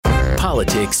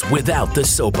Politics without the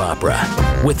soap opera,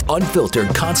 with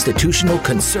unfiltered constitutional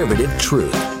conservative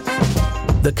truth.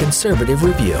 The Conservative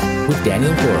Review with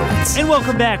Daniel Horowitz. And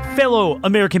welcome back, fellow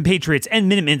American patriots and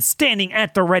Minutemen standing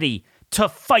at the ready to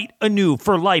fight anew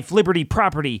for life, liberty,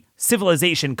 property,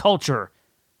 civilization, culture,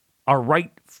 our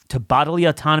right to bodily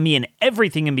autonomy, and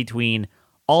everything in between.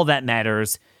 All that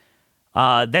matters.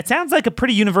 That sounds like a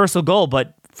pretty universal goal,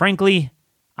 but frankly,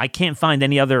 I can't find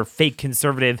any other fake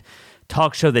conservative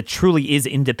talk show that truly is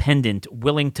independent,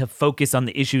 willing to focus on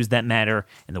the issues that matter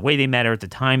and the way they matter at the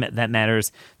time that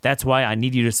matters. That's why I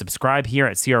need you to subscribe here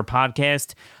at CR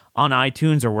Podcast on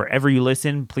iTunes or wherever you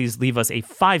listen. Please leave us a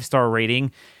 5-star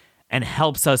rating and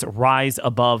helps us rise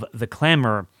above the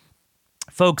clamor.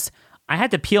 Folks, I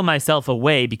had to peel myself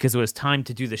away because it was time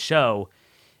to do the show,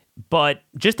 but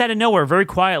just out of nowhere, very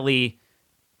quietly,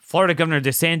 Florida Governor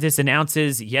DeSantis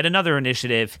announces yet another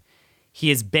initiative. He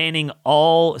is banning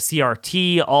all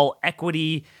CRT, all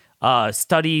equity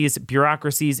studies,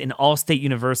 bureaucracies in all state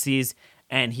universities,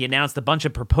 and he announced a bunch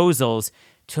of proposals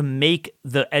to make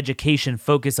the education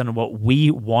focus on what we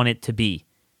want it to be.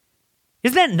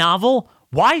 Isn't that novel?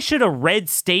 Why should a red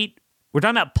state, we're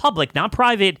talking about public, not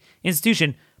private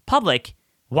institution, public,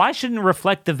 why shouldn't it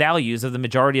reflect the values of the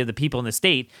majority of the people in the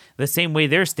state the same way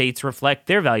their states reflect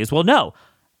their values? Well, no,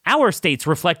 our states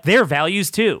reflect their values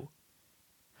too.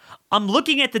 I'm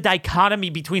looking at the dichotomy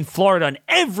between Florida and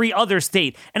every other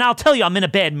state, and I'll tell you, I'm in a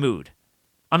bad mood.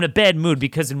 I'm in a bad mood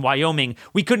because in Wyoming,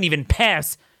 we couldn't even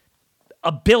pass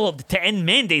a bill to end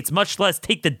mandates, much less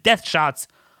take the death shots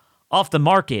off the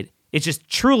market. It's just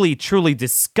truly, truly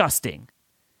disgusting.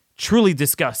 Truly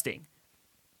disgusting.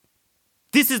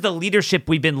 This is the leadership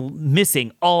we've been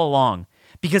missing all along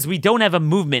because we don't have a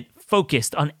movement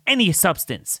focused on any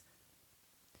substance.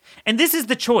 And this is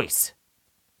the choice.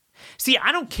 See,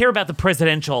 I don't care about the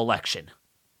presidential election.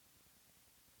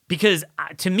 Because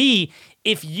to me,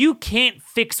 if you can't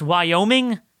fix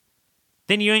Wyoming,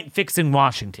 then you ain't fixing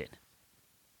Washington.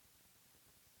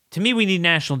 To me, we need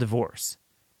national divorce.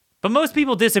 But most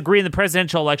people disagree, and the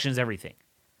presidential election is everything.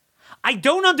 I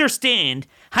don't understand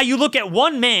how you look at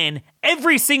one man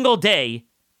every single day.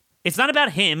 It's not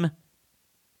about him.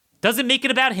 Doesn't make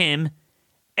it about him.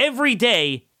 Every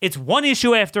day, it's one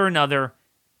issue after another.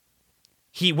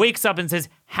 He wakes up and says,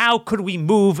 how could we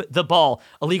move the ball?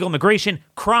 Illegal immigration,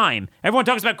 crime. Everyone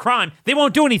talks about crime. They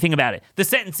won't do anything about it. The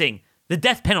sentencing, the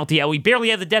death penalty. We barely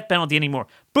have the death penalty anymore.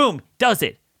 Boom, does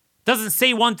it. Doesn't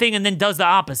say one thing and then does the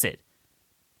opposite.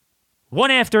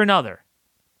 One after another.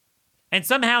 And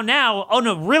somehow now, oh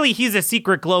no, really, he's a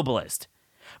secret globalist.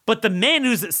 But the man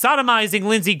who's sodomizing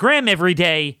Lindsey Graham every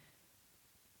day,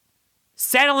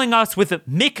 saddling us with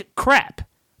Mick Crap.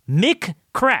 Mick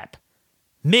Crap.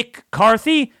 Mick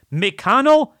Carthy,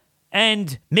 McConnell,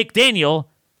 and McDaniel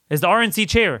as the RNC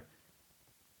chair.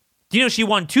 Do you know she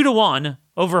won 2-1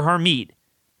 over Harmeet,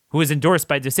 who is endorsed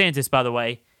by DeSantis, by the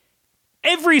way?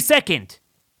 Every second,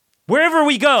 wherever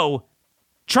we go,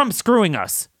 Trump's screwing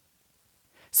us.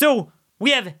 So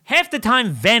we have half the time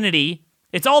vanity.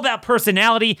 It's all about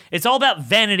personality. It's all about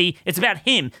vanity. It's about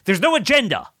him. There's no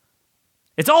agenda.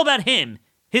 It's all about him.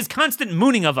 His constant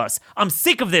mooning of us. I'm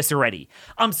sick of this already.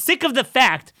 I'm sick of the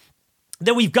fact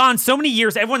that we've gone so many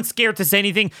years, everyone's scared to say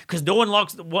anything because no one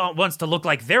wants to look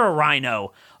like they're a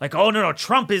rhino. Like, oh, no,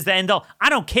 Trump is the end all. I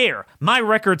don't care. My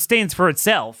record stands for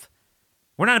itself.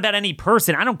 We're not about any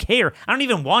person. I don't care. I don't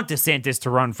even want DeSantis to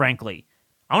run, frankly.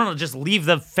 I want to just leave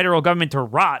the federal government to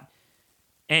rot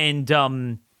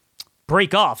and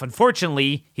break off.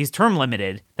 Unfortunately, he's term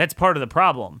limited. That's part of the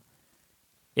problem.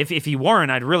 If he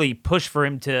weren't, I'd really push for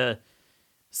him to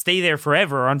stay there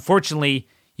forever. Unfortunately,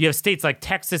 you have states like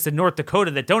Texas and North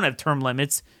Dakota that don't have term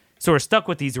limits, so we're stuck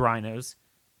with these rhinos.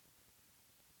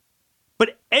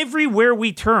 But everywhere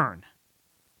we turn,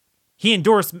 he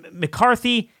endorsed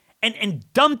McCarthy and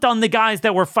dumped on the guys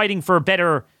that were fighting for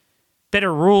better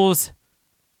rules.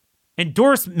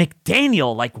 Endorsed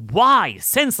McDaniel, like why?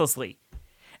 Senselessly.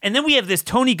 And then we have this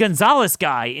Tony Gonzalez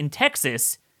guy in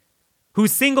Texas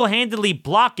who's single-handedly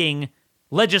blocking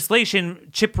legislation,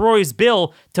 Chip Roy's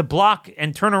bill, to block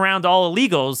and turn around all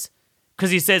illegals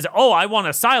because he says, oh, I want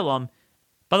asylum.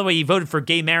 By the way, he voted for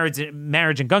gay marriage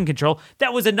and gun control.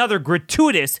 That was another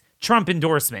gratuitous Trump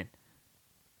endorsement.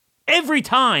 Every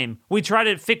time we try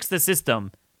to fix the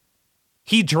system,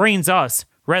 he drains us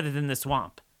rather than the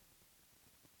swamp.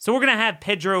 So we're going to have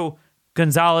Pedro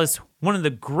Gonzalez, one of the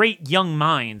great young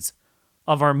minds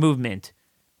of our movement,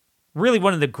 really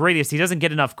one of the greatest. He doesn't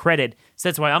get enough credit, so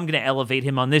that's why I'm going to elevate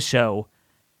him on this show.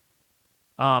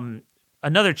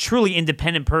 Another truly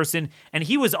independent person, and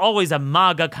he was always a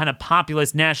MAGA kind of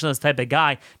populist nationalist type of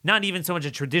guy, not even so much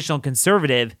a traditional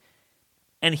conservative.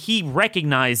 and he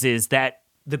recognizes that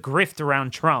the grift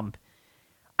around Trump.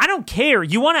 I don't care.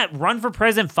 You want to run for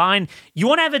president? Fine. You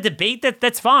want to have a debate?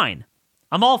 That's fine.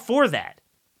 I'm all for that.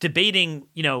 Debating,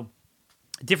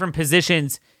 different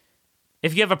positions.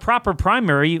 If you have a proper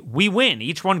primary, we win.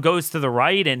 Each one goes to the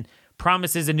right and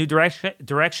promises a new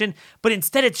direction. But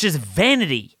instead, it's just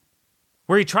vanity,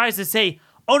 where he tries to say,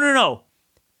 oh, no.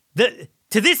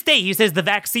 To this day, he says the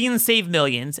vaccines save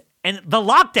millions, and the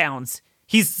lockdowns,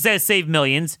 he says, save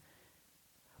millions.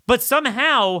 But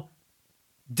somehow,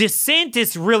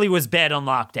 DeSantis really was bad on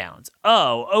lockdowns.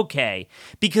 Oh, okay.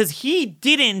 Because he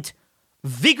didn't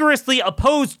vigorously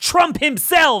oppose Trump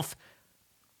himself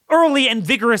early and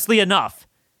vigorously enough.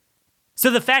 So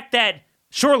the fact that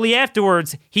shortly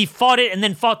afterwards he fought it and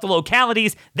then fought the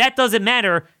localities, that doesn't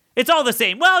matter. It's all the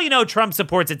same. Well, Trump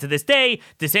supports it to this day.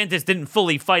 DeSantis didn't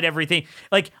fully fight everything.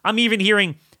 Like, I'm even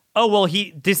hearing,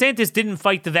 DeSantis didn't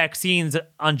fight the vaccines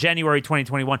on January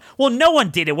 2021. Well, no one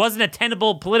did. It wasn't a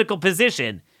tenable political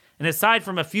position. And aside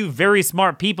from a few very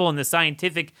smart people in the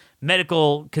scientific,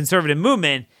 medical, conservative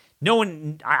movement, no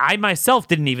one, I myself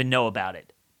didn't even know about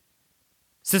it.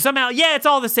 So somehow, it's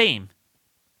all the same.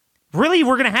 Really?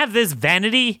 We're going to have this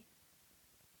vanity?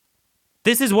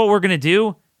 This is what we're going to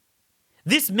do?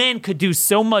 This man could do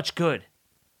so much good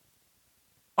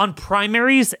on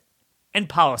primaries and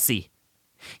policy.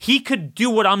 He could do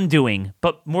what I'm doing,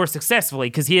 but more successfully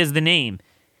because he has the name.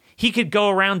 He could go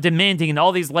around demanding in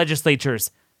all these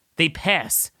legislatures they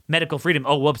pass medical freedom.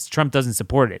 Oh, whoops, Trump doesn't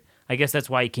support it. I guess that's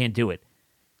why he can't do it.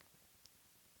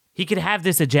 He could have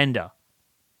this agenda.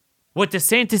 What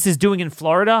DeSantis is doing in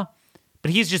Florida,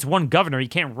 but he's just one governor. He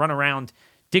can't run around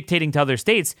dictating to other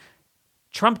states.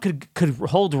 Trump could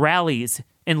hold rallies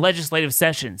in legislative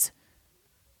sessions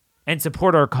and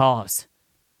support our cause.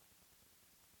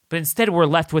 But instead, we're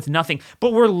left with nothing.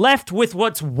 But we're left with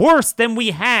what's worse than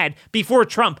we had before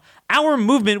Trump. Our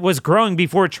movement was growing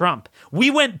before Trump. We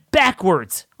went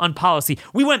backwards on policy.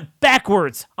 We went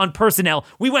backwards on personnel.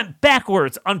 We went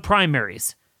backwards on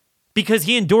primaries because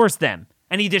he endorsed them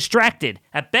and he distracted.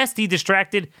 At best, he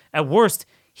distracted. At worst,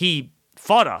 he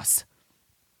fought us.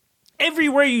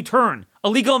 Everywhere you turn,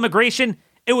 illegal immigration,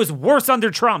 it was worse under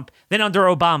Trump than under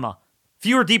Obama.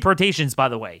 Fewer deportations, by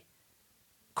the way.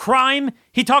 Crime,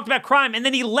 he talked about crime, and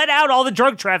then he let out all the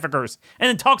drug traffickers, and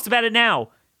then talks about it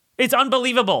now. It's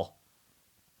unbelievable.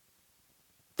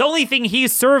 The only thing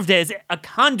he's served as a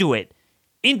conduit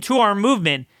into our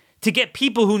movement to get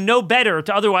people who know better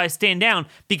to otherwise stand down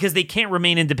because they can't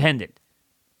remain independent.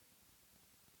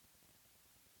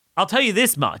 I'll tell you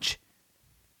this much.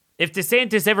 If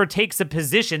DeSantis ever takes a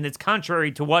position that's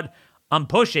contrary to what I'm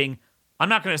pushing, I'm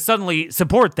not going to suddenly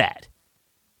support that.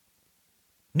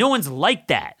 No one's like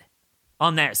that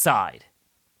on that side.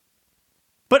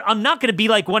 But I'm not going to be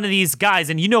like one of these guys,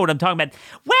 and you know what I'm talking about.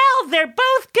 Well, they're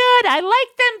both good. I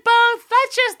like them both.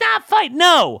 Let's just not fight.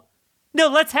 No,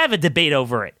 let's have a debate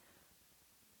over it.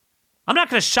 I'm not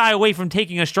going to shy away from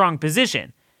taking a strong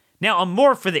position. Now, I'm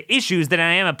more for the issues than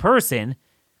I am a person,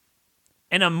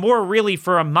 and I'm more really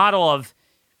for a model of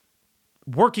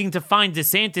working to find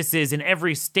DeSantis's in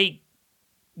every state,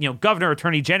 governor,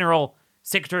 attorney general,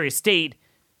 secretary of state,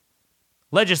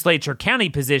 legislature, county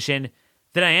position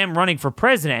than I am running for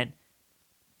president.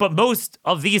 But most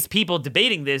of these people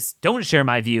debating this don't share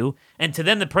my view, and to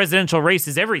them the presidential race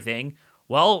is everything.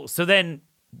 Well, so then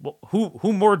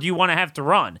who more do you want to have to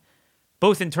run?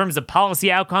 Both in terms of policy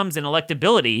outcomes and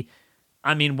electability.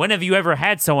 I mean, when have you ever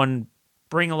had someone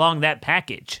bring along that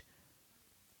package?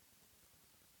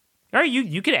 All right,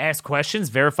 you could ask questions,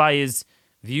 verify his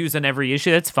views on every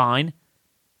issue, that's fine.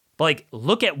 But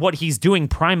look at what he's doing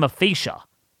prima facie.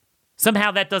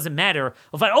 Somehow that doesn't matter.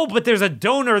 But there's a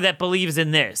donor that believes in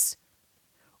this.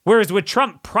 Whereas with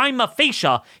Trump, prima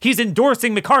facie, he's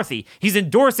endorsing McCarthy. He's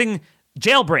endorsing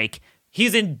jailbreak.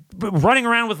 He's running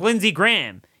around with Lindsey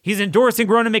Graham. He's endorsing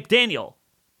Ronna McDaniel.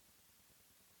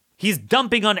 He's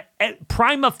dumping on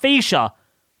prima facie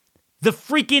the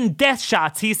freaking death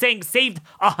shots he's saying saved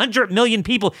 100 million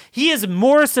people. He is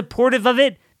more supportive of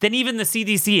it than even the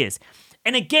CDC is.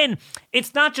 And again,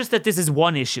 it's not just that this is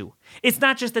one issue. It's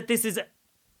not just that this is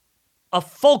a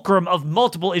fulcrum of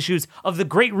multiple issues of the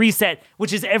Great Reset,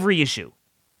 which is every issue.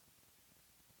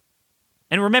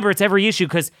 And remember, it's every issue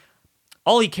because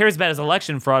all he cares about is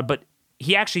election fraud, but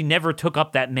he actually never took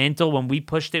up that mantle when we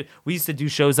pushed it. We used to do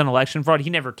shows on election fraud. He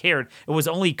never cared. It was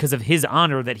only because of his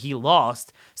honor that he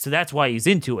lost, so that's why he's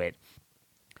into it.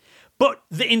 But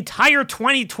the entire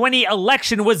 2020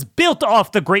 election was built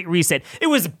off the Great Reset. It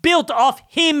was built off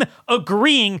him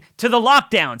agreeing to the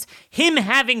lockdowns, him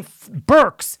having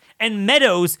Birx and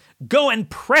Meadows go and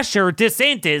pressure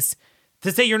DeSantis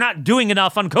to say you're not doing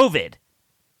enough on COVID.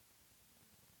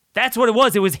 That's what it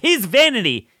was. It was his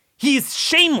vanity. He's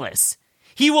shameless.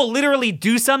 He will literally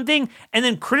do something and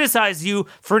then criticize you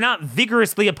for not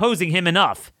vigorously opposing him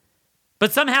enough.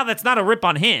 But somehow that's not a rip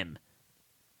on him.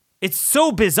 It's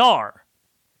so bizarre.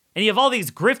 And you have all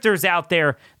these grifters out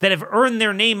there that have earned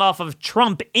their name off of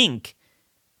Trump Inc.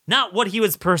 Not what he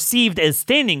was perceived as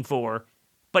standing for,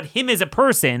 but him as a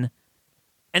person,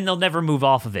 and they'll never move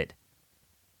off of it.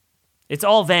 It's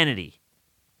all vanity.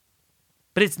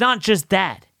 But it's not just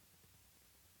that.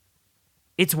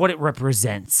 It's what it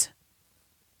represents.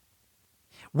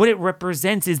 What it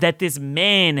represents is that this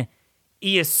man,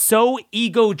 he is so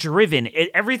ego-driven.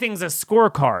 Everything's a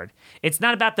scorecard. It's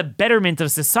not about the betterment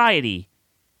of society.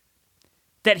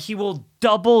 That he will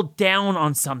double down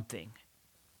on something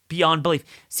beyond belief.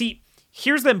 See,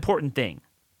 here's the important thing.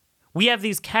 We have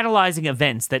these catalyzing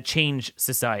events that change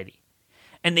society.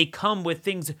 And they come with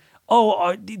things,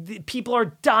 people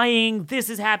are dying, this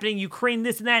is happening, Ukraine,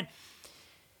 this and that.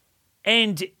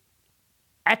 And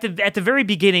at the very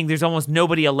beginning, there's almost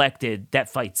nobody elected that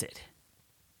fights it.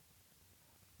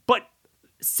 But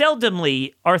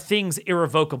seldomly are things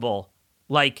irrevocable,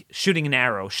 like shooting an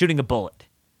arrow, shooting a bullet.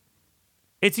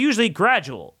 It's usually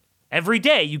gradual. Every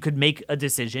day you could make a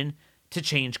decision to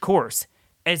change course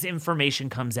as information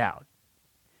comes out.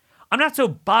 I'm not so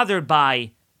bothered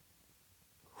by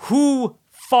who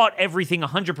fought everything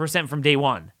 100% from day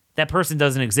one. That person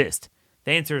doesn't exist.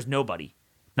 The answer is nobody.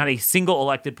 Not a single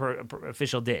elected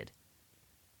official did.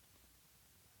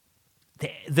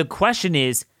 The question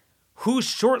is, who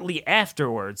shortly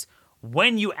afterwards,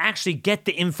 when you actually get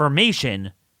the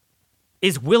information,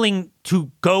 is willing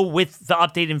to go with the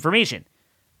updated information?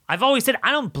 I've always said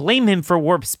I don't blame him for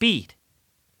warp speed.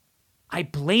 I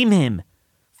blame him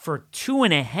for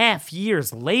 2.5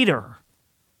 years later,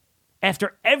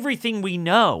 after everything we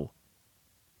know,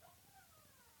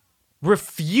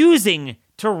 refusing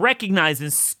to recognize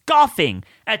and scoffing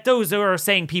at those who are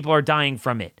saying people are dying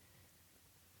from it.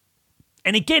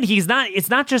 And again, it's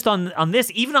not just on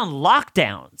this, even on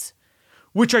lockdowns,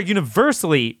 which are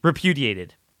universally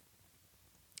repudiated.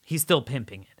 He's still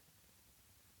pimping it.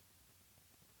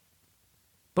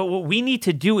 But what we need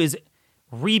to do is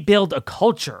rebuild a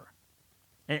culture.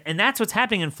 And that's what's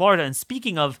happening in Florida. And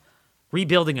speaking of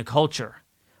rebuilding a culture,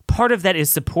 part of that is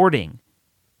supporting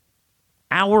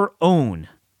our own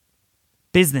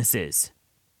businesses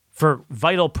for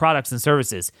vital products and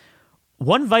services.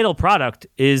 One vital product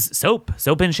is soap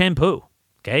and shampoo.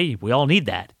 Okay, we all need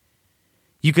that.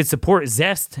 You could support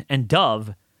Zest and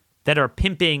Dove that are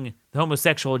pimping the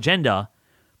homosexual agenda,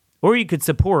 or you could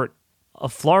support a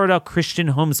Florida Christian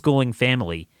homeschooling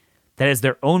family that has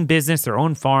their own business, their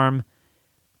own farm.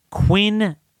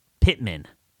 Quinn Pittman,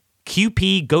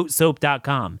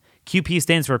 QPGoatSoap.com. QP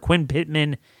stands for Quinn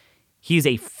Pittman. He's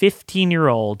a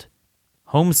 15-year-old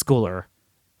homeschooler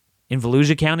in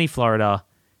Volusia County, Florida.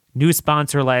 New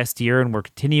sponsor last year, and we're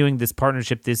continuing this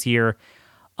partnership this year.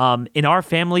 In our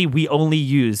family, we only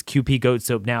use QP Goat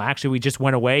Soap now. Actually, we just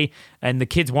went away, and the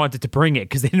kids wanted to bring it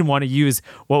because they didn't want to use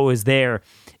what was there.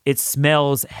 It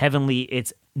smells heavenly.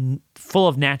 It's full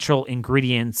of natural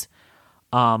ingredients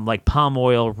like palm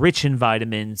oil, rich in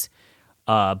vitamins.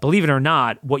 Believe it or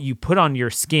not, what you put on your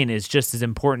skin is just as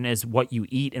important as what you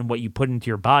eat and what you put into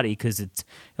your body because it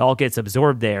all gets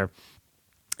absorbed there.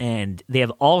 And they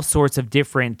have all sorts of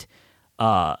different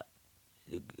types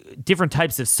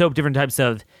of soap, different types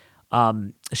of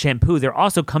shampoo. They're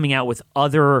also coming out with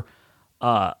other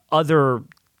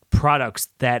products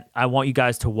that I want you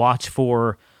guys to watch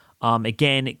for.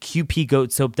 Again,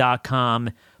 QPGoatSoap.com,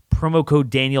 promo code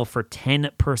Daniel for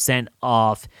 10%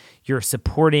 off. You're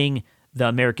supporting the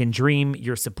American dream.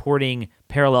 You're supporting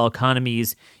parallel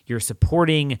economies. You're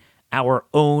supporting our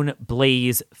own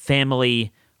Blaze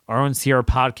family, our own Sierra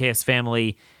Podcast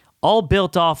family, all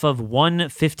built off of one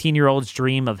 15-year-old's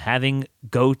dream of having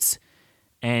goats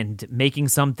and making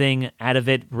something out of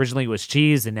it. Originally it was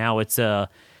cheese, and now it's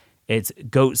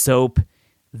goat soap.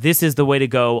 This is the way to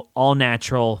go, all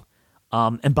natural.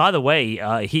 And by the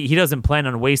way, he doesn't plan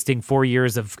on wasting 4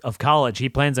 years of college. He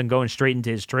plans on going straight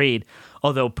into his trade,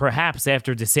 although perhaps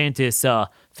after DeSantis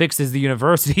fixes the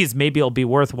universities, maybe it'll be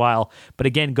worthwhile. But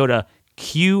again, go to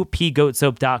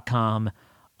QPGoatSoap.com.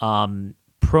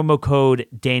 Promo code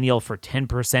Daniel for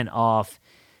 10% off.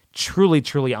 Truly,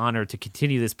 truly honored to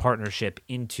continue this partnership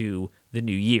into the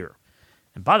new year.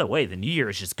 And by the way, the new year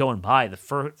is just going by. The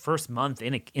first month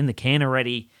in the can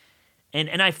already.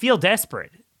 And I feel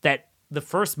desperate that the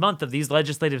first month of these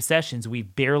legislative sessions,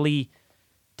 we've barely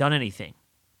done anything.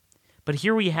 But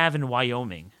here we have in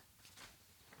Wyoming,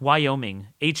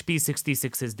 HB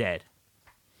 66 is dead.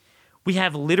 We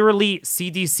have literally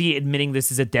CDC admitting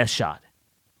this is a death shot.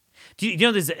 Do you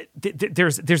know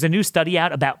there's a new study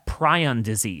out about prion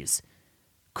disease,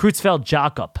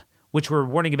 Creutzfeldt-Jakob, which we're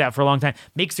warning about for a long time,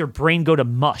 makes your brain go to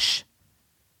mush.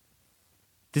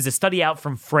 There's a study out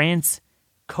from France,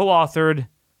 co-authored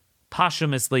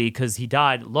posthumously because he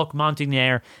died, Luc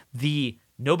Montagnier, the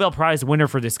Nobel Prize winner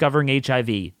for discovering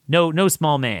HIV. No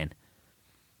small man.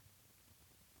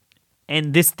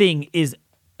 And this thing is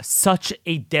such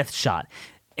a death shot.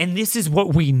 And this is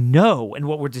what we know and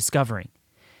what we're discovering.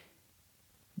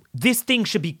 This thing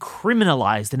should be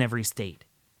criminalized in every state.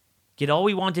 Yet all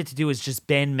we wanted to do is just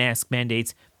ban mask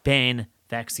mandates, ban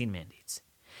vaccine mandates.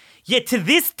 Yet to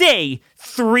this day,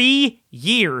 3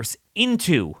 years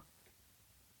into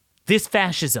this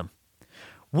fascism,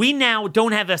 we now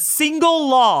don't have a single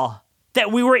law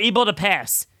that we were able to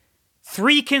pass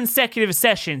 3 consecutive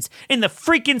sessions in the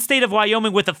freaking state of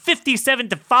Wyoming with a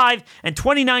 57-5 and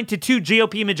 29-2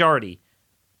 GOP majority.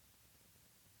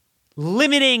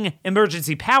 Limiting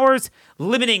emergency powers,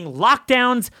 limiting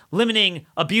lockdowns, limiting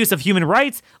abuse of human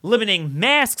rights, limiting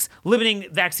masks, limiting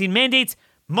vaccine mandates,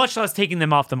 much less taking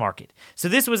them off the market. So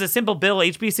this was a simple bill,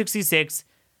 HB 66,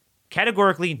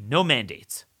 categorically no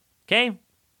mandates. Okay?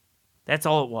 That's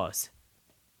all it was.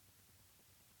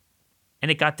 And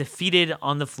it got defeated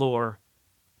on the floor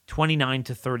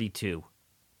 29-32.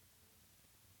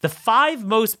 The 5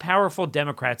 most powerful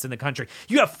Democrats in the country.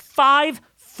 You have 5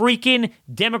 freaking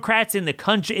Democrats in the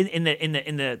country, in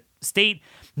the state,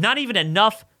 not even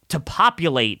enough to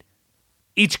populate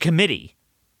each committee.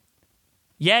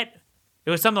 Yet, it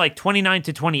was something like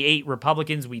 29-28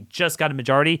 Republicans. We just got a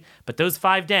majority, but those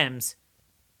 5 Dems,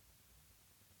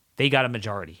 they got a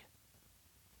majority.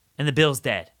 And the bill's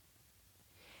dead.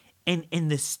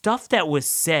 And the stuff that was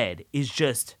said is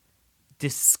just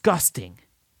disgusting.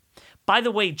 By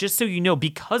the way, just so you know,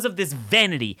 because of this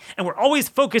vanity, and we're always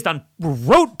focused on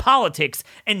rote politics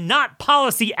and not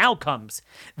policy outcomes,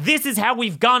 this is how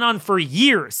we've gone on for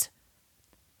years.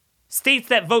 States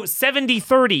that vote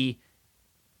 70-30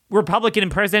 Republican in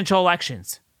presidential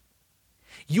elections.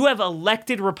 You have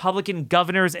elected Republican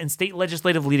governors and state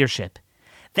legislative leadership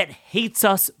that hates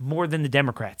us more than the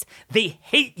Democrats. They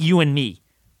hate you and me.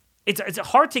 It's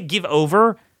hard to give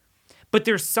over, but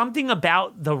there's something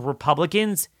about the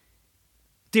Republicans.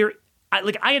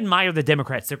 I admire the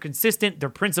Democrats. They're consistent. They're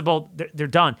principled. They're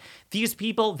done. These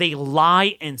people, they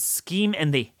lie and scheme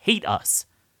and they hate us.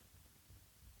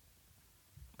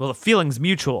 Well, the feeling's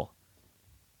mutual.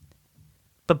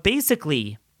 But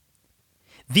basically,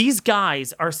 these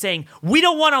guys are saying, we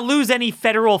don't want to lose any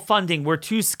federal funding. We're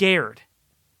too scared.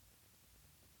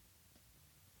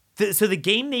 So the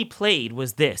game they played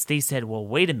was this. They said, well,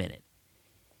 wait a minute.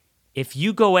 If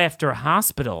you go after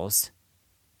hospitals,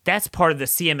 that's part of the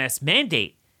CMS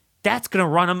mandate. That's going to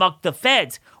run amok the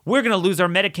feds. We're going to lose our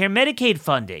Medicare, Medicaid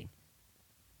funding.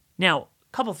 Now,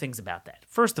 a couple things about that.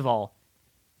 First of all,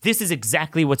 this is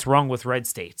exactly what's wrong with red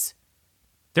states.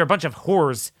 They're a bunch of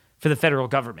whores for the federal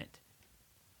government.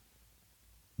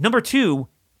 Number 2,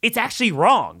 it's actually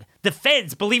wrong. The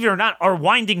feds, believe it or not, are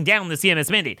winding down the CMS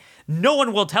mandate. No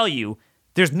one will tell you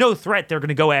there's no threat they're going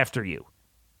to go after you.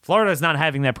 Florida's not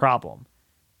having that problem.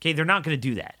 Okay, they're not going to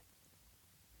do that.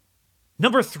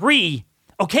 Number 3,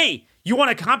 okay, you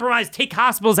want to compromise, take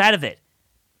hospitals out of it.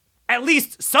 At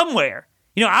least somewhere.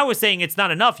 You know, I was saying it's not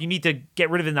enough. You need to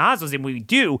get rid of it in the hospitals, and we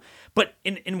do. But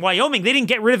in Wyoming, they didn't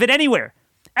get rid of it anywhere.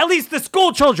 At least the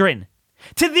school children.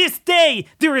 To this day,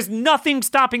 there is nothing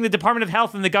stopping the Department of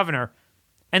Health and the governor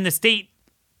and the state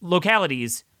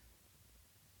localities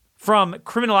from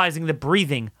criminalizing the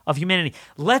breathing of humanity.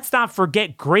 Let's not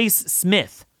forget Grace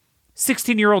Smith,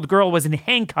 16-year-old girl, was in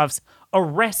handcuffs,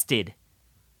 arrested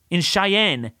in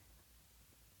Cheyenne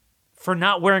for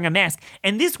not wearing a mask.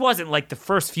 And this wasn't like the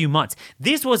first few months.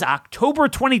 This was October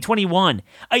 2021,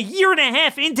 a year and a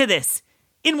half into this.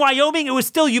 In Wyoming, it was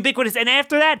still ubiquitous. And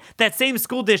after that, that same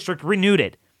school district renewed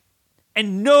it.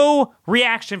 And no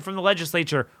reaction from the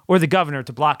legislature or the governor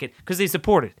to block it because they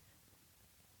support it.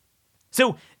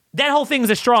 So that whole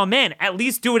thing's a straw man. At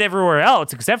least do it everywhere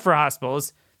else except for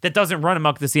hospitals that doesn't run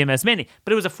amok the CMS mandate.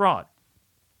 But it was a fraud.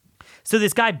 So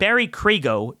this guy, Barry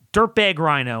Crago, dirtbag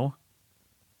rhino,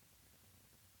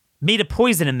 made a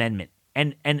poison amendment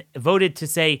and voted to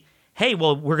say, hey,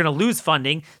 well, we're going to lose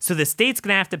funding, so the state's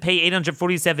going to have to pay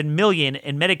 $847 million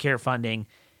in Medicare funding.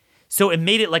 So it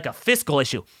made it like a fiscal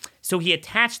issue. So he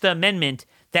attached the amendment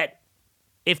that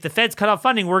if the feds cut off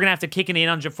funding, we're going to have to kick in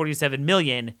 $847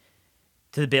 million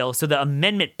to the bill. So the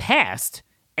amendment passed,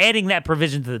 adding that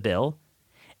provision to the bill.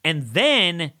 And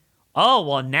then, oh,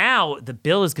 well, now the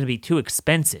bill is going to be too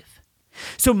expensive.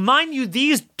 So mind you,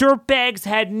 these dirtbags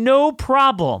had no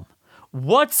problem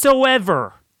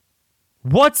whatsoever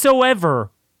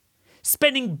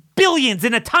spending billions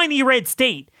in a tiny red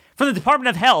state from the Department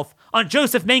of Health on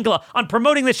Joseph Mengele, on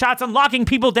promoting the shots, on locking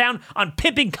people down, on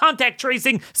pimping, contact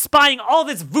tracing, spying, all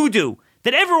this voodoo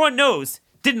that everyone knows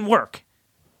didn't work.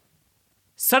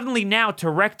 Suddenly now, to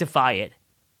rectify it,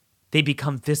 they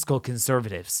become fiscal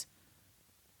conservatives.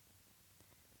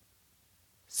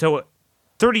 So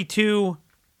 32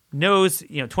 no's,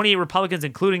 28 Republicans,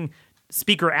 including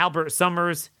Speaker Albert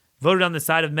Summers, voted on the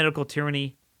side of medical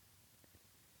tyranny.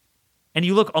 And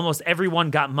you look, almost everyone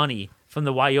got money from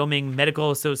the Wyoming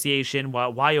Medical Association,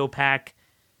 WyoPAC,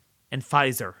 and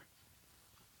Pfizer.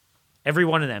 Every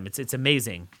one of them. It's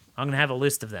amazing. I'm going to have a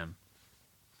list of them.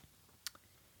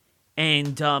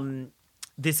 And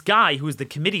this guy who's the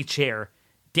committee chair,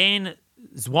 Dan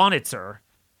Zwanitzer,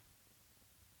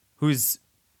 who's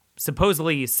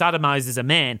supposedly sodomizes a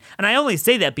man. And I only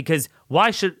say that because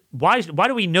why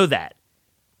do we know that?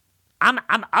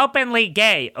 I'm openly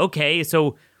gay. Okay,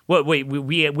 so what? Wait,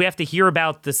 we have to hear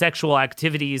about the sexual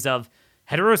activities of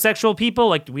heterosexual people?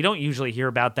 Like, we don't usually hear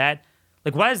about that.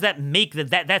 Like, why does that make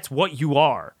that's what you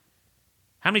are?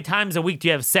 How many times a week do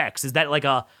you have sex? Is that like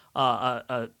a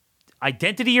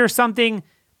identity or something?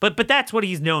 But that's what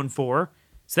he's known for.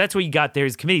 So that's what you got there.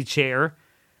 He's committee chair.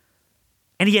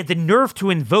 And he had the nerve to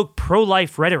invoke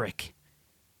pro-life rhetoric.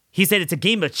 He said it's a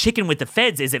game of chicken with the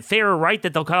feds. Is it fair or right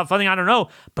that they'll cut off funding? I don't know.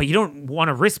 But you don't want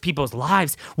to risk people's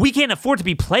lives. We can't afford to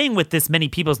be playing with this many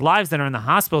people's lives that are in the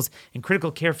hospitals and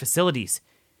critical care facilities.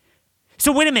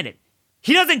 So wait a minute.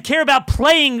 He doesn't care about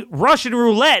playing Russian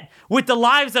roulette with the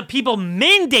lives of people,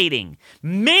 mandating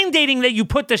that you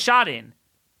put the shot in.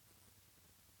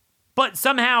 But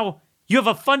somehow you have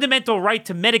a fundamental right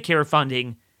to Medicare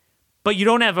funding, but you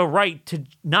don't have a right to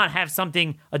not have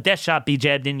a death shot be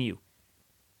jabbed in you.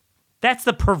 That's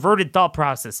the perverted thought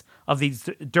process of these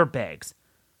dirtbags.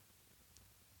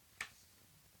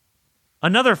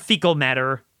 Another fecal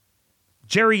matter,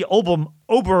 Jerry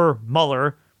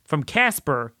Obermuller from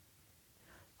Casper,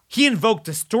 he invoked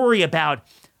a story about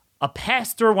a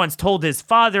pastor once told his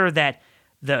father that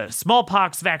the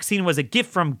smallpox vaccine was a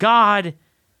gift from God,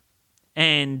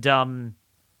 and how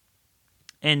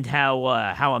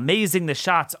amazing the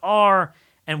shots are,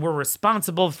 and we're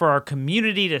responsible for our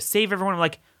community to save everyone. I'm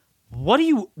like,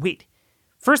 wait.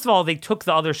 First of all, they took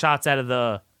the other shots out of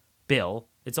the bill.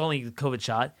 It's only the COVID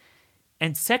shot.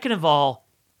 And second of all,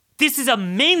 this is a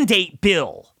mandate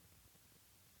bill.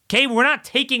 Okay, we're not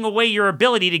taking away your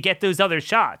ability to get those other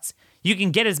shots. You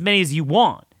can get as many as you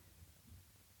want.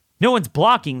 No one's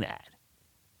blocking that.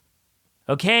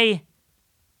 Okay?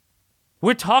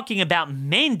 We're talking about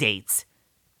mandates.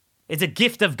 It's a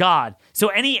gift of God. So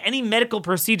any medical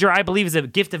procedure I believe is a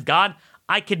gift of God,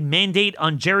 I could mandate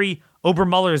on Jerry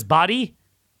Obermuller's body?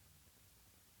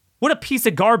 What a piece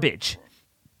of garbage.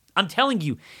 I'm telling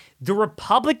you, the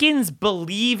Republicans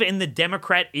believe in the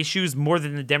Democrat issues more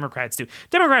than the Democrats do.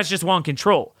 Democrats just want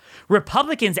control.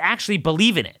 Republicans actually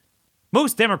believe in it.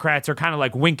 Most Democrats are kind of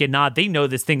like wink and nod. They know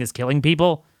this thing is killing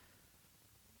people.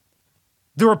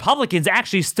 The Republicans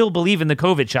actually still believe in the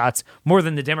COVID shots more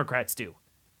than the Democrats do.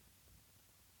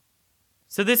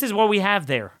 So this is what we have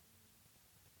there.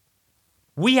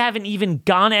 We haven't even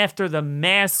gone after the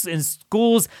masks in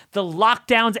schools, the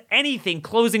lockdowns, anything,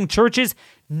 closing churches.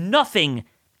 Nothing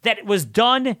that was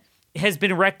done has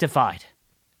been rectified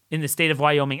in the state of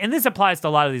Wyoming. And this applies to a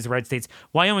lot of these red states.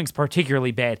 Wyoming's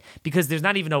particularly bad because there's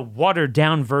not even a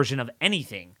watered-down version of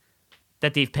anything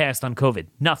that they've passed on COVID.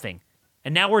 Nothing.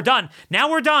 And now we're done.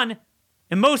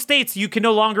 In most states, you can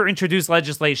no longer introduce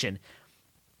legislation.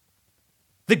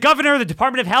 The governor, the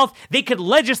Department of Health, they could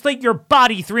legislate your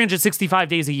body 365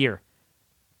 days a year.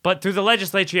 But through the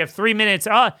legislature, you have 3 minutes.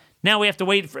 Now we have to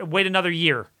wait another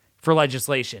year for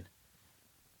legislation.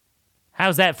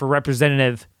 How's that for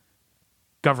representative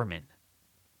government?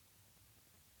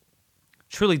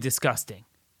 Truly disgusting.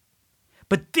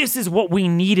 But this is what we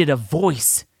needed, a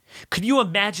voice. Could you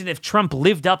imagine if Trump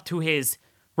lived up to his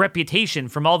reputation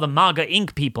from all the MAGA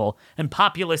Inc. people and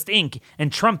Populist Inc.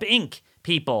 and Trump Inc.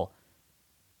 people?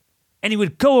 And he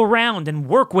would go around and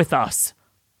work with us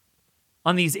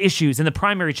on these issues and the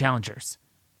primary challengers.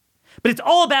 But it's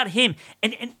all about him.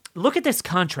 And look at this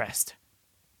contrast.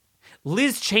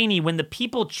 Liz Cheney, when the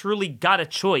people truly got a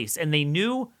choice and they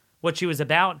knew what she was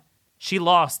about, she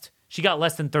lost. She got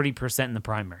less than 30% in the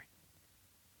primary.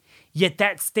 Yet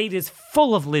that state is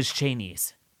full of Liz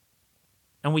Cheneys.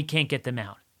 And we can't get them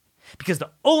out. Because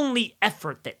the only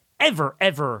effort that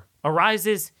ever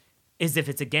arises is if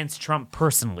it's against Trump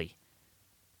personally.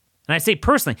 And I say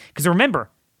personally, because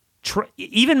remember,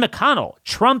 Even McConnell,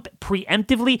 Trump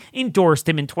preemptively endorsed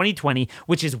him in 2020,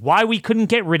 which is why we couldn't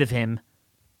get rid of him.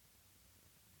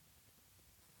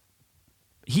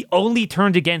 He only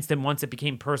turned against him once it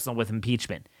became personal with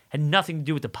impeachment. Had nothing to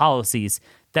do with the policies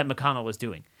that McConnell was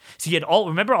doing. So you had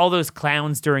remember all those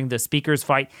clowns during the speaker's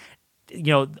fight?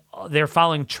 They're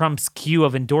following Trump's cue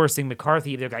of endorsing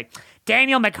McCarthy. They're like,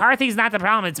 Daniel, McCarthy's not the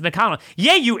problem, it's McConnell.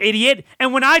 Yeah, you idiot.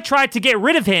 And when I tried to get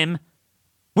rid of him,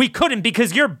 we couldn't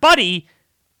because your buddy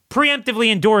preemptively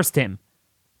endorsed him.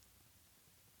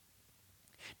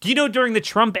 Do you know during the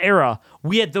Trump era,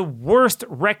 we had the worst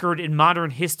record in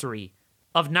modern history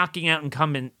of knocking out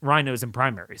incumbent rhinos in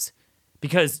primaries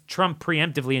because Trump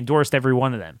preemptively endorsed every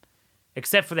one of them,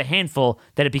 except for the handful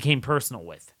that it became personal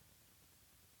with.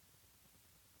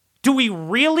 Do we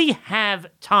really have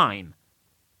time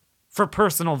for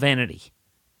personal vanity?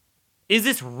 Is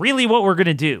this really what we're going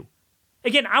to do?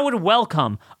 Again, I would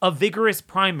welcome a vigorous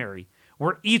primary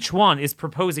where each one is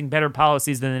proposing better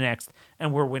policies than the next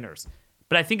and we're winners.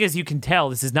 But I think as you can tell,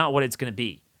 this is not what it's going to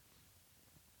be.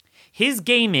 His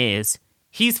game is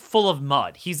he's full of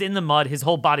mud. He's in the mud. His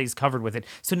whole body's covered with it.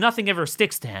 So nothing ever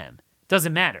sticks to him.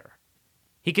 Doesn't matter.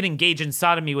 He can engage in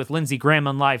sodomy with Lindsey Graham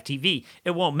on live TV.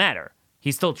 It won't matter.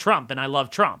 He's still Trump, and I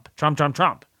love Trump.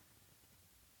 Trump.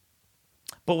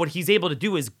 But what he's able to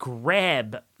do is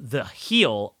grab the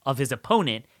heel of his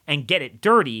opponent and get it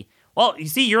dirty. Well, you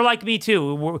see, you're like me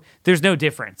too. There's no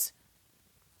difference.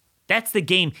 That's the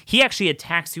game. He actually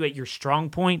attacks you at your strong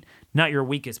point, not your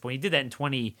weakest point. He did that in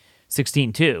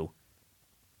 2016 too.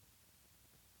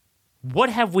 What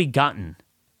have we gotten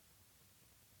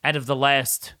out of the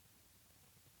last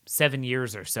 7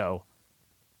 years or so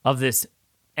of this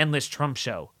endless Trump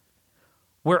show,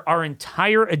 where our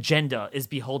entire agenda is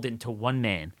beholden to one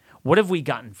man? What have we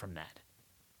gotten from that?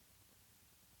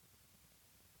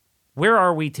 Where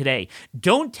are we today?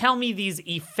 Don't tell me these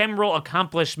ephemeral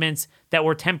accomplishments that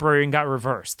were temporary and got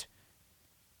reversed.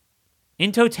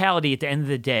 In totality, at the end of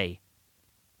the day,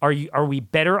 are we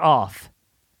better off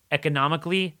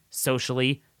economically,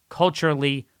 socially,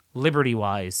 culturally,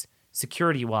 liberty-wise,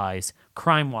 security-wise,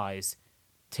 crime-wise,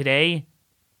 today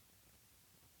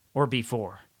or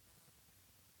before?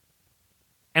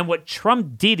 And what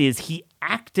Trump did is he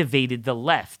activated the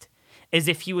left as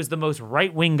if he was the most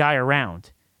right-wing guy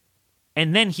around.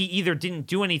 And then he either didn't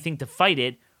do anything to fight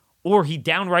it or he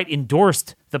downright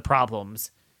endorsed the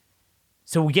problems.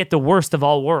 So we get the worst of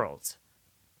all worlds.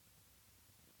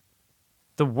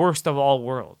 The worst of all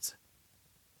worlds.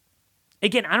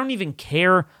 Again, I don't even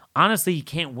care. Honestly, he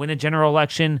can't win a general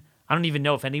election. I don't even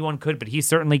know if anyone could, but he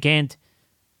certainly can't.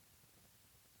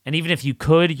 And even if you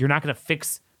could, you're not going to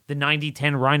fix the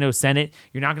 90-10 Rhino Senate.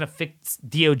 You're not going to fix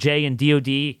DOJ and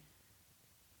DOD.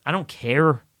 I don't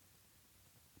care.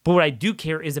 But what I do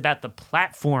care is about the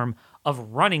platform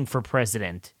of running for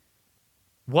president.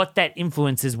 What that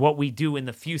influences what we do in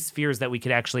the few spheres that we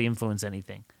could actually influence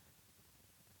anything.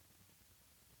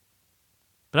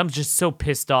 But I'm just so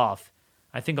pissed off.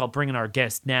 I think I'll bring in our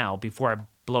guest now before I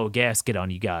blow a gasket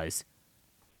on you guys.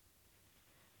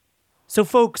 So,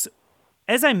 folks,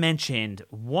 as I mentioned,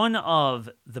 one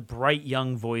of the bright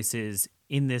young voices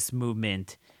in this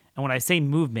movement, and when I say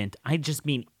movement, I just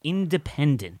mean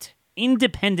independent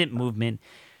movement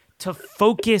to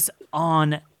focus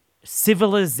on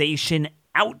civilization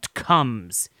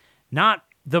outcomes, not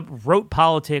the rote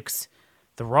politics,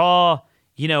 the raw,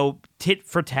 tit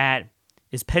for tat,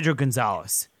 is Pedro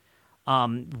Gonzalez.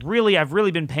 I've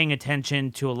really been paying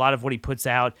attention to a lot of what he puts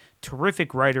out.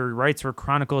 Terrific writer. He writes for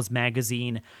Chronicles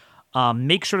Magazine.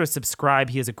 Make sure to subscribe.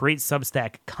 He has a great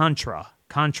Substack,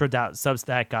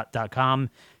 contra.substack.com,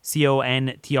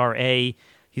 CONTRA.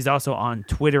 He's also on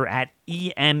Twitter at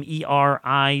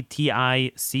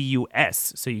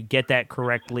EMERITICUS, so you get that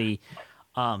correctly.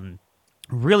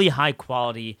 Really high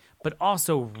quality, but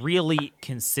also really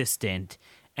consistent.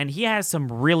 And he has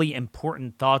some really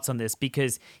important thoughts on this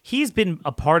because he's been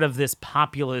a part of this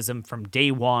populism from day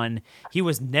one. He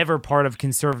was never part of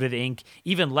Conservative Inc.,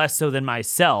 even less so than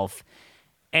myself.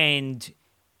 And,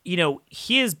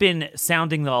 he has been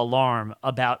sounding the alarm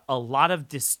about a lot of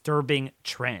disturbing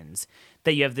trends.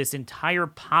 That you have this entire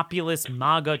populist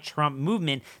MAGA Trump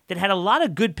movement that had a lot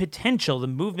of good potential, the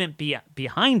movement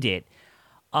behind it,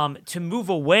 to move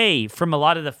away from a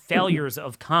lot of the failures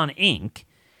of Con Inc.,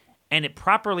 and it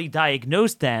properly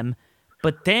diagnosed them,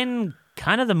 but then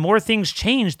kind of the more things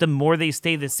change, the more they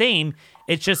stay the same.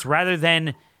 It's just rather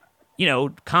than,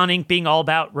 Con Inc. being all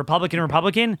about Republican,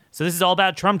 so this is all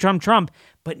about Trump,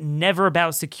 but never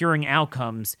about securing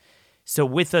outcomes. So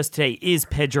with us today is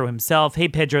Pedro himself. Hey,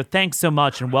 Pedro, thanks so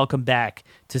much, and welcome back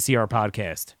to CR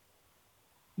Podcast.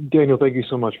 Daniel, thank you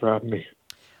so much for having me.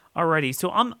 Alrighty,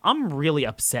 so I'm really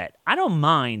upset. I don't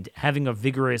mind having a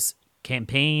vigorous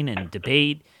campaign and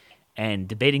debate and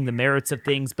debating the merits of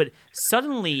things, but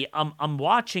suddenly I'm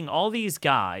watching all these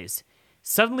guys.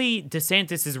 Suddenly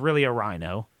DeSantis is really a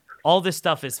rhino. All this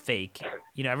stuff is fake.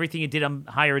 You know, everything he did on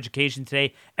higher education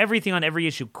today, everything on every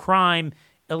issue, crime,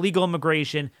 illegal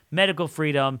immigration, medical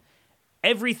freedom,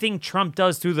 everything Trump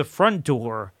does through the front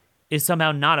door is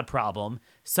somehow not a problem.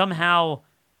 Somehow,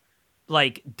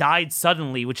 like, died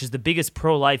suddenly, which is the biggest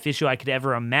pro-life issue I could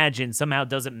ever imagine, somehow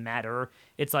doesn't matter.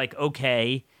 It's like,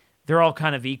 okay, they're all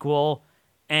kind of equal.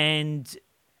 And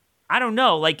I don't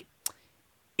know, like,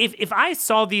 if I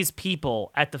saw these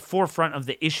people at the forefront of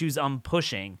the issues I'm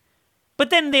pushing, but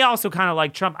then they also kind of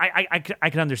like Trump, I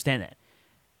can understand that.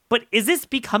 But is this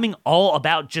becoming all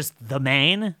about just the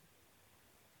man?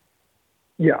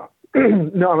 Yeah.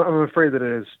 No, I'm afraid that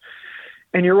it is.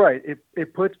 And you're right.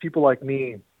 It puts people like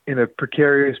me in a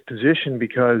precarious position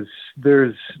because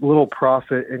there's little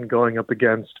profit in going up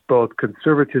against both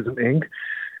Conservatism Inc.,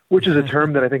 which is a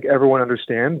term that I think everyone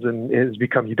understands and has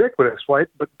become ubiquitous, right?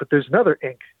 But there's another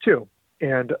Inc. too.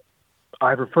 And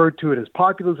I've referred to it as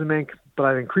Populism Inc., but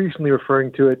I'm increasingly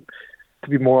referring to it to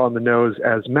be more on the nose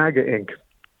as MAGA Inc.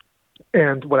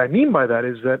 And what I mean by that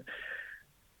is that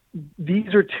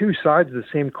these are two sides of the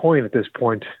same coin at this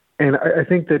point. And I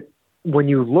think that when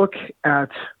you look at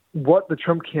what the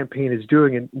Trump campaign is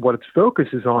doing and what its focus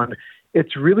is on,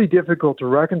 it's really difficult to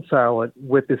reconcile it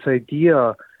with this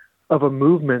idea of a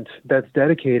movement that's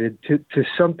dedicated to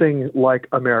something like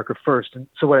America First. And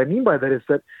so what I mean by that is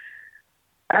that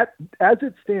as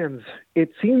it stands,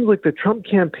 it seems like the Trump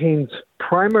campaign's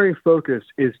primary focus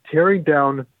is tearing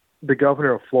down the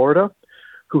governor of Florida,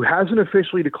 who hasn't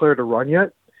officially declared a run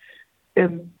yet.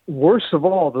 And worst of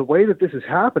all, the way that this is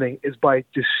happening is by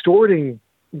distorting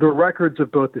the records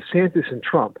of both DeSantis and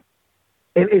Trump.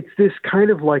 And it's this kind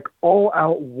of like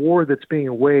all-out war that's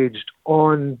being waged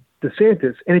on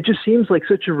DeSantis. And it just seems like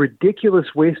such a ridiculous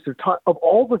waste of time. Of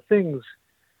all the things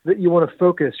that you want to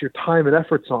focus your time and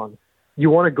efforts on, you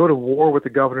want to go to war with the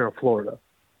governor of Florida,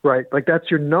 right? Like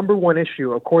that's your number one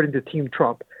issue, according to Team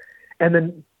Trump. And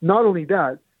then not only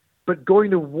that, but going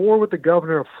to war with the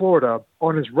governor of Florida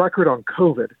on his record on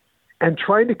COVID and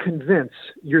trying to convince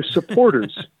your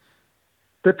supporters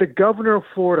that the governor of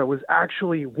Florida was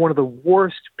actually one of the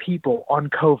worst people on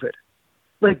COVID.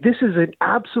 Like, this is an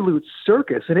absolute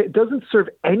circus, and it doesn't serve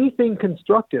anything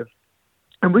constructive.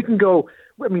 And we can go,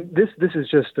 I mean, this is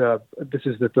just, this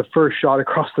is the first shot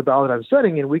across the ballot I'm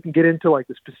setting, and we can get into, like,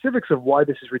 the specifics of why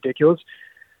this is ridiculous.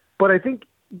 But I think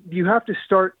you have to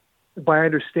start by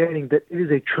understanding that it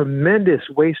is a tremendous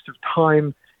waste of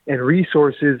time and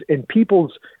resources and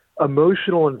people's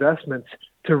emotional investments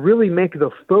to really make the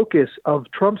focus of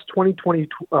Trump's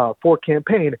 2024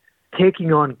 campaign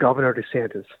taking on Governor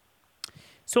DeSantis.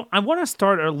 So I want to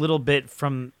start a little bit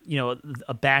from,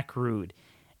 a back route.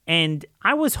 And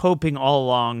I was hoping all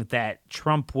along that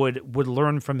Trump would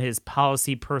learn from his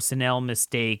policy personnel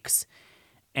mistakes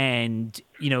and,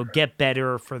 get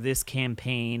better for this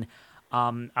campaign.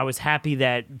 I was happy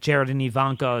that Jared and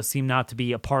Ivanka seem not to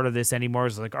be a part of this anymore.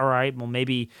 It's like, all right, well,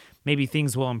 maybe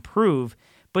things will improve.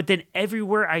 But then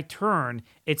everywhere I turn,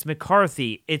 it's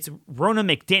McCarthy, it's Ronna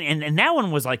McDaniel, and that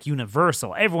one was like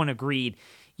universal. Everyone agreed,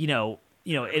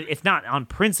 if not on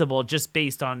principle, just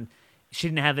based on she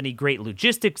didn't have any great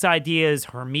logistics ideas.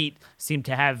 Hermit seemed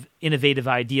to have innovative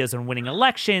ideas on winning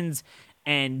elections,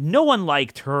 and no one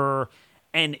liked her,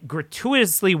 and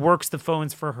gratuitously works the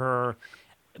phones for her.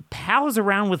 Pals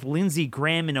around with Lindsey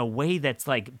Graham in a way that's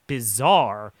like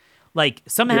bizarre. Like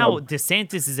somehow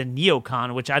DeSantis is a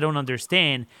neocon, which I don't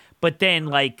understand. But then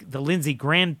like the Lindsey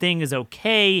Graham thing is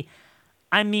okay.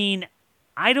 I mean,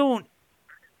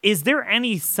 is there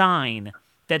any sign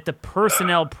that the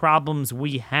personnel problems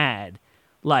we had,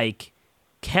 like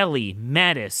Kelly,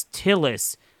 Mattis,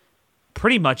 Tillis,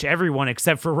 pretty much everyone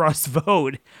except for Russ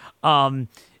Vought,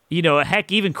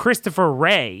 heck, even Christopher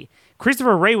Wray.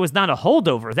 Christopher Wray was not a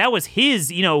holdover. That was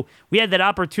his, we had that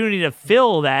opportunity to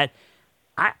fill that.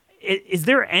 Is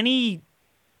there any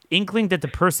inkling that the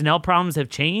personnel problems have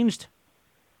changed?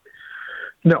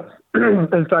 No.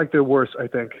 In fact, they're worse, I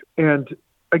think. And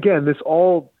again, it's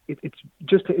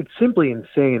simply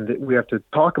insane that we have to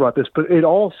talk about this, but it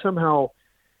all somehow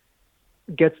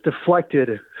gets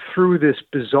deflected through this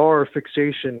bizarre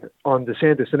fixation on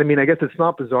DeSantis. And I mean, I guess it's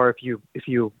not bizarre if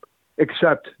you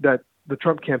accept that the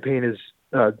Trump campaign is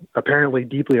apparently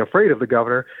deeply afraid of the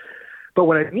governor. But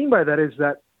what I mean by that is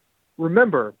that,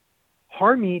 remember,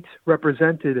 Harmeet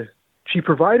she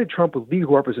provided Trump with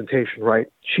legal representation, right?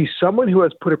 She's someone who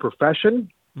has put a profession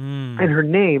and her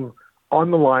name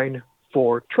on the line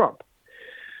for Trump.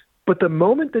 But the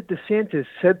moment that DeSantis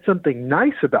said something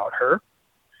nice about her,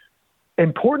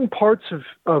 important parts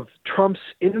of Trump's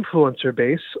influencer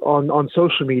base on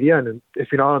social media, and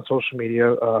if you're not on social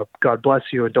media, God bless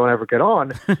you and don't ever get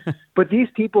on, but these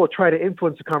people try to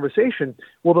influence the conversation.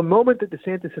 Well, the moment that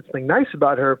DeSantis said something nice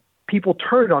about her, people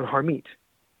turned on Harmeet.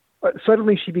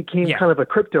 Suddenly she became kind of a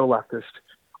crypto leftist,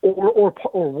 or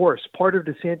worse, part of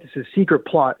DeSantis' secret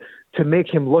plot to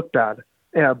make him look bad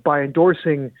by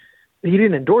endorsing. He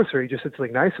didn't endorse her. He just said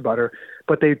something nice about her,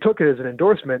 but they took it as an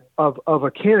endorsement of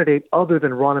a candidate other than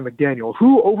Ronna McDaniel,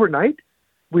 who overnight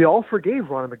we all forgave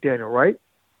Ronna McDaniel, right?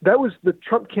 That was the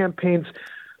Trump campaign's.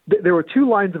 There were two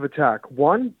lines of attack.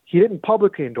 One, he didn't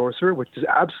publicly endorse her, which is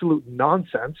absolute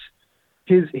nonsense.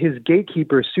 His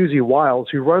gatekeeper, Susie Wiles,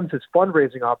 who runs his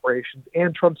fundraising operations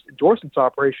and Trump's endorsements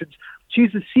operations,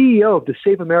 she's the CEO of the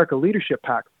Save America Leadership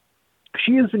PAC.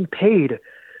 She has been paid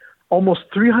almost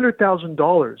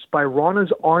 $300,000 by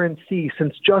Ronna's RNC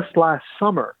since just last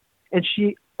summer. And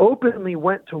she openly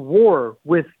went to war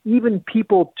with even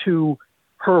people to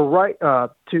her right,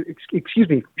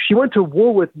 she went to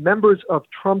war with members of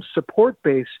Trump's support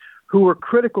base who were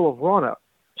critical of Ronna.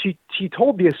 She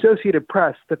told the Associated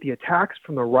Press that the attacks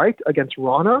from the right against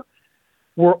Ronna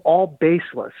were all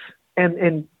baseless.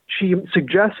 And she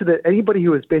suggested that anybody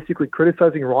who was basically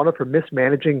criticizing Ronna for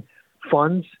mismanaging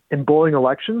funds and blowing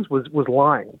elections was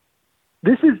lying.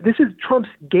 This is Trump's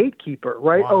gatekeeper,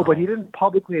 right? Wow. Oh, but he didn't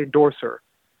publicly endorse her.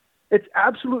 It's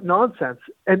absolute nonsense.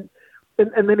 And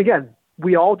then again,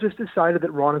 we all just decided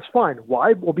that Ronna's fine.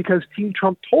 Why? Well, because Team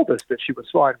Trump told us that she was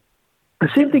fine. The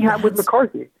same thing happened with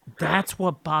McCarthy. That's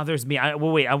what bothers me. I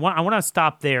want to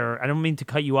stop there. I don't mean to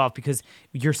cut you off because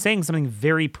you're saying something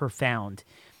very profound.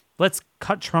 Let's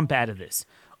cut Trump out of this.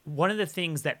 One of the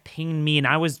things that pained me, and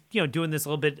I was doing this a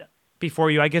little bit before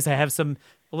you. I guess I have a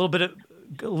little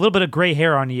bit of gray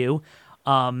hair on you.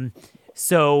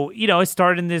 So I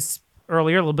started in this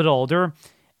earlier, a little bit older,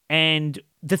 and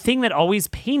the thing that always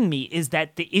pained me is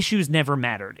that the issues never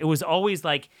mattered. It was always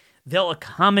like they'll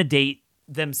accommodate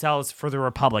themselves for the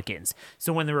Republicans.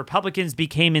 So when the Republicans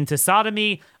became into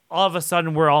sodomy, all of a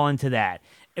sudden we're all into that.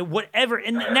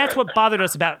 And that's what bothered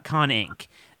us about Con Inc.,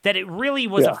 that it really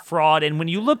was a fraud. And when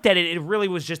you looked at it, it really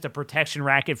was just a protection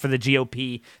racket for the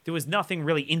GOP. There was nothing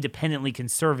really independently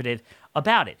conservative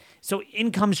about it. So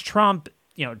in comes Trump,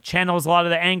 channels a lot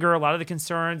of the anger, a lot of the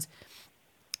concerns.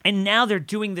 And now they're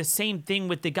doing the same thing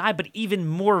with the guy, but even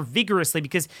more vigorously,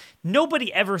 because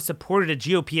nobody ever supported a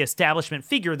GOP establishment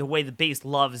figure the way the base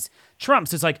loves Trump.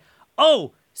 So it's like,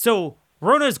 oh, so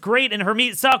Rona's great and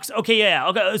Harmeet sucks. Okay, yeah.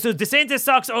 Okay, so DeSantis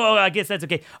sucks. Oh, I guess that's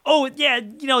okay. Oh, yeah,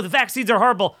 the vaccines are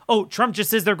horrible. Oh, Trump just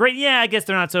says they're great. Yeah, I guess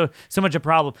they're not so much a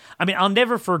problem. I mean, I'll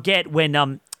never forget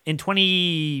when in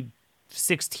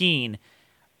 2016,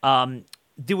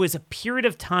 there was a period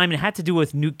of time, and it had to do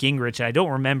with Newt Gingrich, and I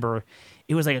don't remember.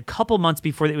 It was like a couple months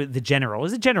before the general. It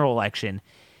was a general election.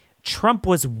 Trump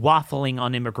was waffling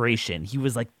on immigration. He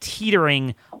was like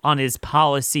teetering on his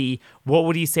policy. What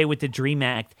would he say with the DREAM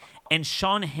Act? And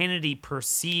Sean Hannity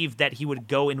perceived that he would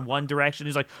go in one direction.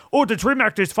 He's like, oh, the DREAM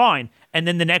Act is fine. And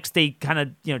then the next day, kind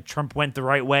of, Trump went the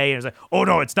right way. And it was like, oh,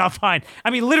 no, it's not fine. I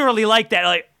mean, literally like that.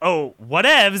 Like, oh,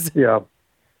 whatevs. Yeah.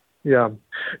 Yeah.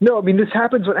 No, I mean, this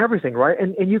happens on everything, right?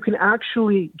 And you can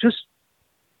actually just,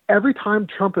 every time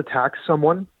Trump attacks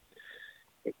someone,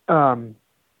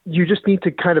 you just need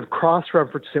to kind of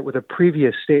cross-reference it with a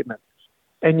previous statement.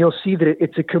 And you'll see that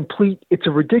it's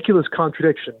a ridiculous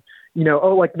contradiction.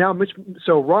 Like now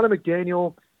so Ronna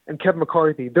McDaniel and Kevin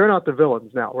McCarthy, they're not the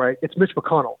villains now, right? It's Mitch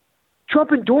McConnell.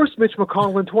 Trump endorsed Mitch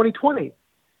McConnell in 2020.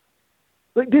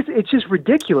 Like this, it's just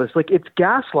ridiculous. Like it's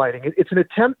gaslighting. It's an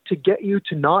attempt to get you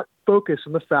to not focus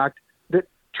on the fact that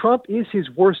Trump is his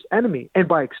worst enemy, and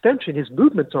by extension, his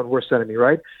movement's on worst enemy,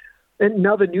 right? And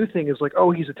now the new thing is like,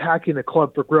 oh, he's attacking the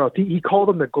Club for Growth. He called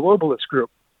them the globalist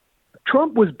group.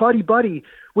 Trump was buddy-buddy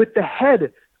with the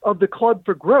head of the Club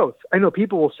for Growth. I know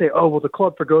people will say, oh, well, the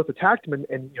Club for Growth attacked him in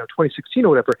 2016 or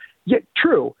whatever. Yeah,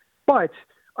 true. But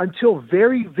until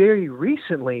very, very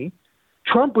recently,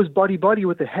 Trump was buddy-buddy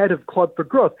with the head of Club for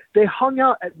Growth. They hung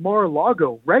out at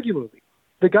Mar-a-Lago regularly.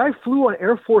 The guy flew on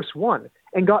Air Force One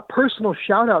and got personal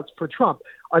shout-outs for Trump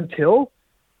until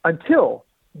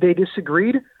they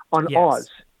disagreed on Oz.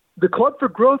 The Club for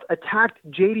Growth attacked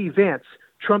J.D. Vance.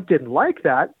 Trump didn't like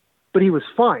that, but he was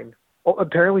fine. Well,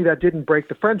 apparently that didn't break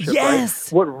the friendship.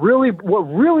 Yes. Right? What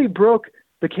really broke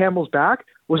the camel's back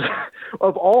was,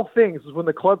 of all things, was when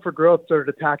the Club for Growth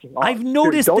started attacking Oz. I've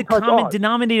noticed the common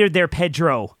denominator there,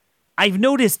 Pedro. I've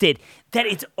noticed it, that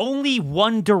it's only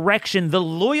one direction. The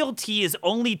loyalty is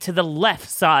only to the left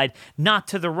side, not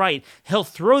to the right. He'll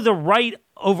throw the right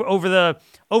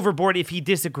overboard if he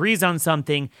disagrees on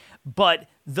something, but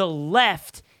the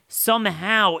left,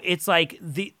 somehow it's like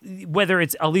whether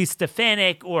it's Elise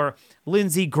Stefanik or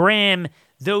Lindsey Graham,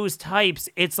 those types,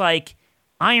 it's like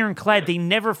ironclad. They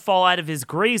never fall out of his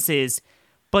graces,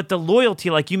 but the loyalty,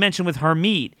 like you mentioned with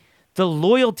Harmeet, the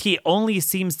loyalty only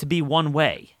seems to be one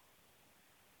way.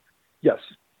 Yes.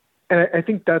 And I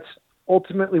think that's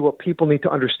ultimately what people need to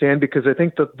understand, because I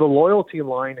think that the loyalty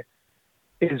line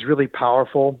is really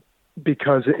powerful,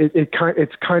 because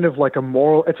it's kind of like a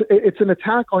moral, it's an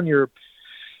attack on your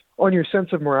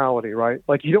sense of morality, right?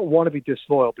 Like, you don't want to be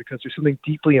disloyal because there's something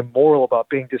deeply immoral about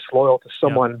being disloyal to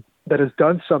someone that has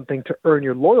done something to earn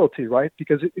your loyalty, right?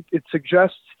 Because it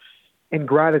suggests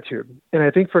ingratitude. And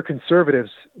I think for conservatives,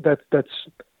 that's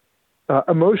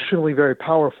emotionally very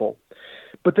powerful.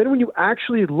 But then when you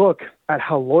actually look at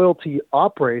how loyalty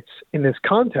operates in this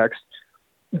context,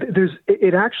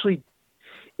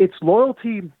 it's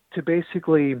loyalty to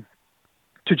basically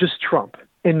to just Trump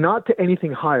and not to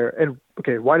anything higher. And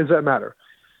okay, why does that matter?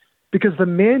 Because the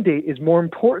mandate is more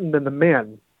important than the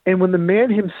man. And when the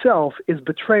man himself is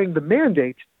betraying the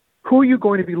mandate, who are you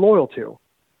going to be loyal to?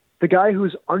 The guy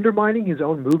who's undermining his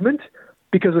own movement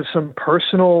because of some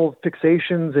personal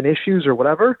fixations and issues or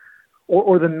whatever,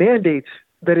 or the mandate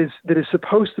that is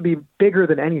supposed to be bigger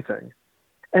than anything.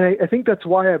 And I think that's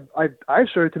why I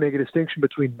started to make a distinction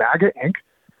between MAGA Inc.,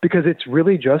 because it's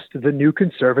really just the new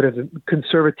Conservatism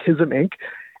Inc.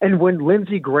 And when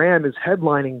Lindsey Graham is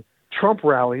headlining Trump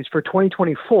rallies for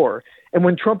 2024, and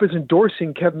when Trump is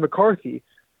endorsing Kevin McCarthy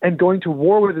and going to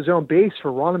war with his own base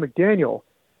for Ronna McDaniel,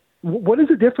 what is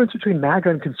the difference between MAGA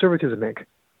and Conservatism Inc.?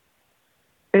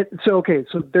 So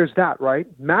there's that, right?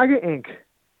 MAGA Inc.,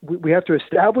 we have to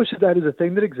establish that is a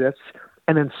thing that exists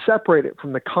and then separate it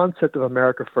from the concept of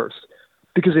America first.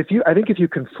 Because if you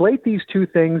conflate these two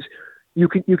things, you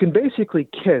can basically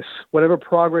kiss whatever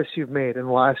progress you've made in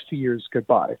the last 2 years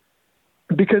goodbye,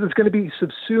 because it's going to be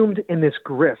subsumed in this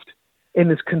grift, in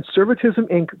this Conservatism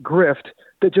Inc. grift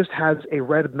that just has a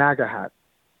red MAGA hat.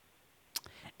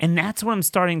 And that's what I'm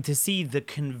starting to see, the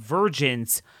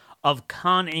convergence of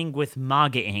Con Inc. with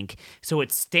MAGA Inc. So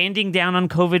it's standing down on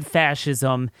COVID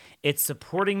fascism. It's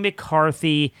supporting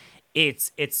McCarthy.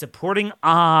 It's supporting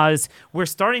Oz. We're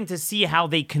starting to see how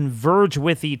they converge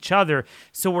with each other.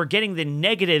 So we're getting the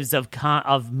negatives of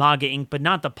MAGA Inc., but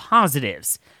not the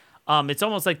positives. It's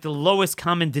almost like the lowest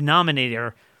common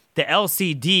denominator, the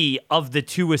LCD of the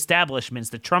two establishments,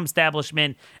 the Trump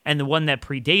establishment and the one that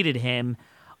predated him.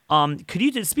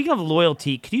 Speaking of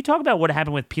loyalty, could you talk about what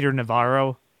happened with Peter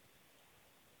Navarro?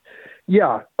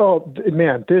 Yeah. Oh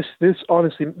man, this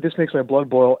honestly, this makes my blood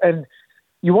boil. And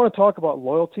you want to talk about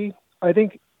loyalty? I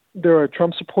think there are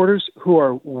Trump supporters who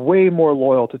are way more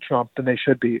loyal to Trump than they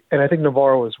should be. And I think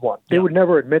Navarro is one. They would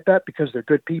never admit that because they're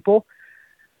good people.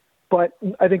 But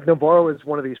I think Navarro is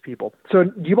one of these people.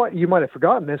 So you might have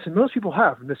forgotten this, and most people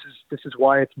have. And this is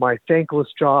why it's my thankless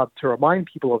job to remind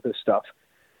people of this stuff.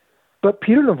 But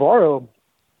Peter Navarro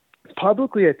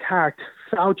publicly attacked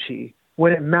Fauci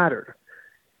when it mattered.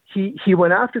 He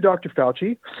went after Dr.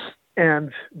 Fauci,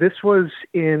 and this was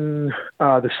in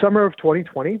the summer of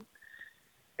 2020.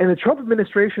 And the Trump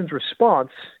administration's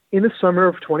response in the summer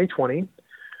of 2020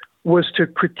 was to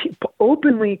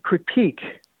openly critique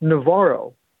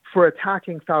Navarro for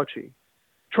attacking Fauci.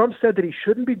 Trump said that he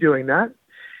shouldn't be doing that,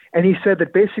 and he said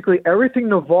that basically everything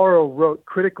Navarro wrote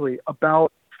critically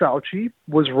about Fauci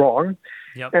was wrong.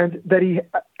 Yep. And that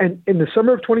and in the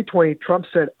summer of 2020, Trump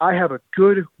said, I have a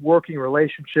good working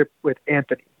relationship with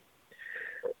Anthony.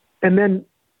 And then,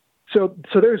 so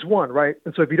there's one, right?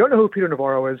 And so if you don't know who Peter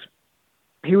Navarro is,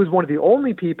 he was one of the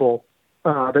only people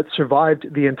that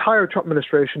survived the entire Trump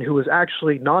administration who was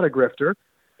actually not a grifter.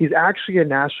 He's actually a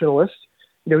nationalist.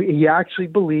 You know, he actually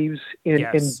believes in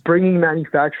bringing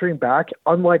manufacturing back,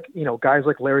 unlike, guys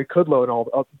like Larry Kudlow and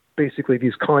all, basically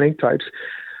these Con Inc. types.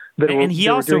 And he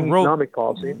also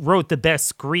wrote the best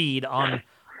screed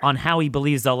on how he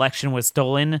believes the election was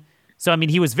stolen. So, I mean,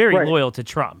 he was very loyal to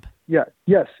Trump. Yeah.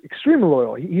 Yes. Extremely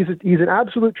loyal. He's an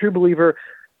absolute true believer.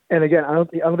 And again, I don't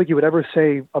think he would ever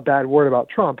say a bad word about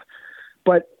Trump.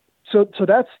 But so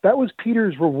that was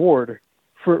Peter's reward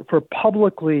for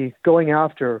publicly going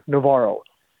after Navarro,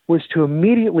 was to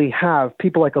immediately have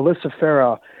people like Alyssa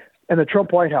Farah and the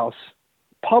Trump White House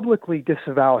publicly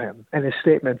disavow him and his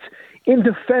statements in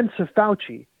defense of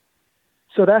Fauci.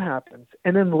 So that happens.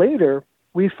 And then later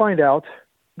we find out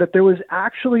that there was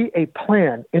actually a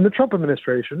plan in the Trump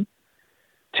administration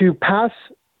to pass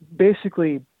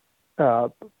basically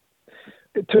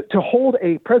to hold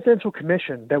a presidential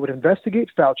commission that would investigate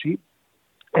Fauci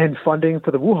and funding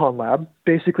for the Wuhan lab,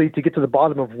 basically to get to the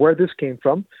bottom of where this came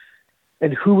from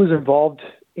and who was involved,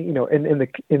 in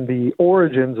the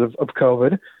origins of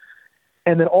COVID,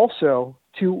 and then also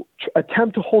to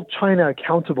attempt to hold China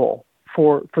accountable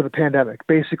for the pandemic,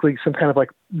 basically some kind of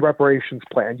like reparations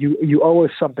plan. You owe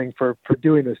us something for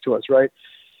doing this to us, right?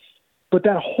 But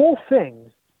that whole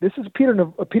thing, this is Peter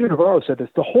Navarro said this,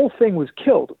 the whole thing was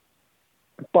killed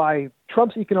by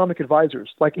Trump's economic advisors.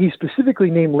 Like, he specifically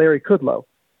named Larry Kudlow.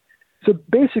 So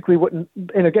basically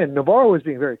and again, Navarro is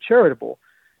being very charitable.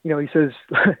 He says,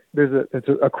 it's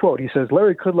a quote. He says,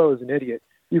 Larry Kudlow is an idiot.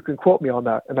 You can quote me on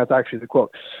that. And that's actually the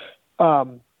quote.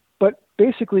 But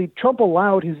basically, Trump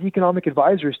allowed his economic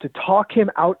advisors to talk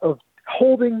him out of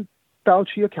holding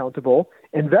Fauci accountable,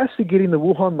 investigating the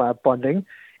Wuhan lab funding,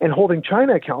 and holding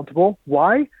China accountable.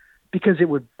 Why? Because it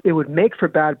would make for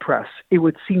bad press. It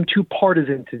would seem too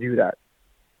partisan to do that.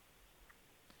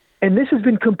 And this has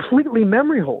been completely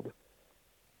memory hold.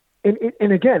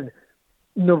 And again,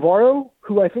 Navarro,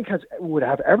 who I think would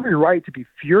have every right to be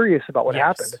furious about what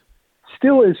happened,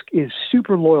 still is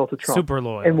super loyal to Trump. Super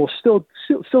loyal. And will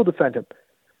still defend him.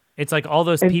 It's like all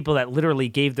those people that literally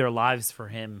gave their lives for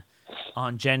him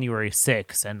on January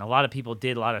 6th. And a lot of people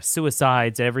did a lot of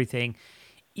suicides and everything.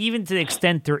 Even to the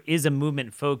extent there is a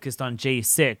movement focused on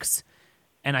J6,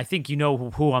 and I think you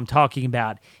know who I'm talking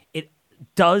about, it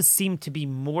does seem to be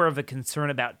more of a concern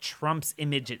about Trump's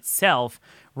image itself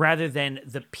rather than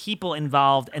the people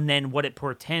involved and then what it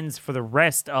portends for the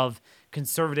rest of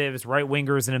conservatives,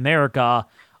 right-wingers in America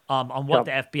on what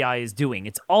the FBI is doing.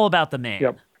 It's all about the man.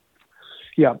 Yep.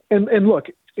 Yeah, and look,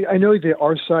 I know that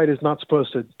our side is not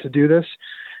supposed to do this,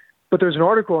 but there's an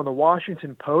article in the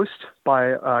Washington Post by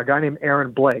a guy named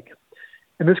Aaron Blake.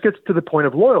 And this gets to the point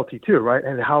of loyalty too, right?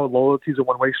 And how loyalty is a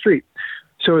one-way street.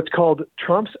 So it's called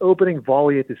Trump's Opening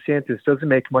Volley at DeSantis Doesn't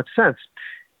Make Much Sense.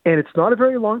 And it's not a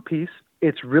very long piece.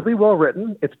 It's really well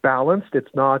written. It's balanced.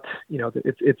 It's not,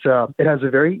 it has a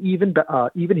very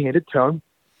even-handed tone.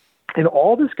 And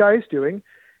all this guy is doing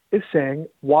is saying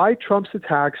why Trump's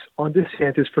attacks on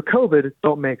DeSantis for COVID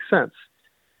don't make sense.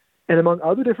 And among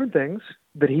other different things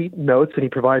that he notes, and he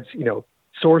provides,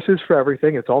 sources for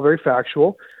everything, it's all very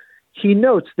factual. He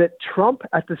notes that Trump,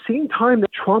 at the same time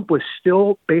that Trump was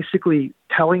still basically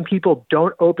telling people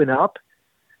don't open up,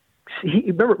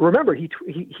 remember he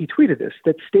tweeted this,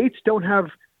 that states don't have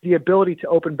the ability to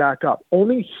open back up.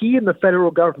 Only he and the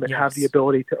federal government have the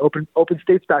ability to open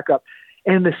states back up.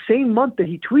 And in the same month that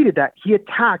he tweeted that, he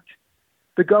attacked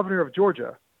the governor of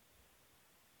Georgia.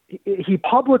 He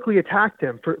publicly attacked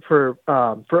him for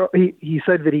he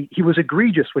said that he was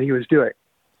egregious what he was doing.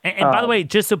 And by the way,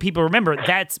 just so people remember,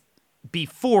 that's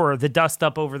before the dust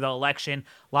up over the election.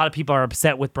 A lot of people are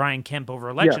upset with Brian Kemp over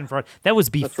election fraud. That was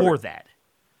before that.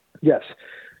 Yes.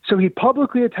 So he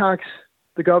publicly attacks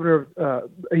the governor.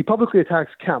 He publicly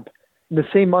attacks Kemp in the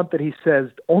same month that he says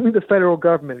only the federal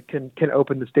government can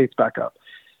open the states back up.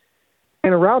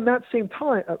 And around that same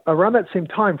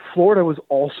time, Florida was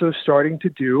also starting to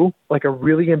do like a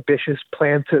really ambitious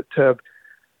plan to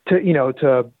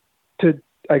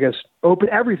I guess open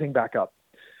everything back up.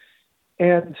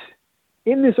 And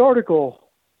in this article,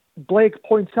 Blake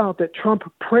points out that Trump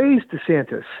praised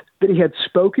DeSantis, that he had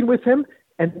spoken with him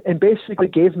and basically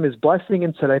gave him his blessing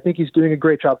and said, I think he's doing a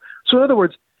great job. So in other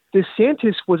words,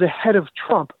 DeSantis was ahead of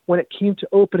Trump when it came to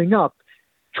opening up.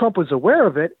 Trump was aware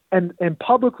of it and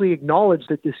publicly acknowledged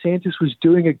that DeSantis was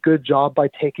doing a good job by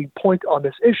taking point on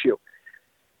this issue.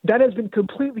 That has been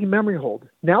completely memory hold.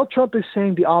 Now Trump is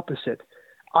saying the opposite.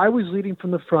 I was leading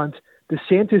from the front.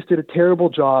 DeSantis did a terrible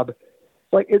job.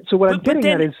 So what I'm getting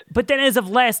at is... But then as of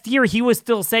last year, he was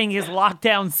still saying his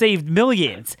lockdown saved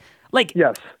millions.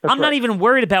 Yes, I'm not even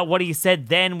worried about what he said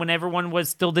then when everyone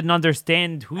still didn't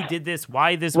understand who did this,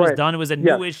 why this was done. It was a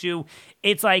new issue.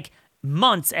 It's like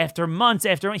months after months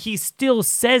after months, he still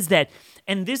says that.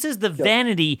 And this is the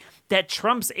vanity that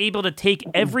Trump's able to take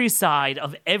every side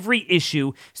of every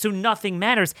issue so nothing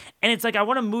matters. And it's like, I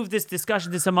want to move this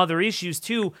discussion to some other issues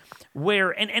too,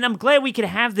 where, and I'm glad we could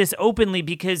have this openly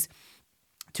because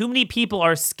too many people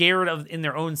are scared of in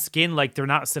their own skin, like they're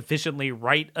not sufficiently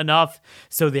right enough.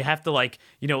 So they have to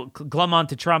glum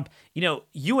onto Trump.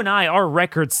 You and I, our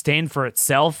record stand for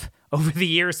itself over the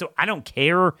years. So I don't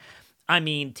care. I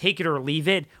mean, take it or leave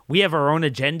it. We have our own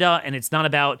agenda and it's not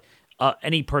about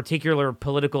any particular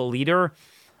political leader.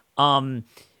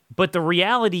 But the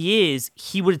reality is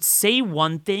he would say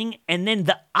one thing and then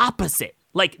the opposite.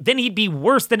 Then he'd be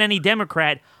worse than any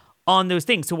Democrat on those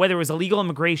things. So whether it was illegal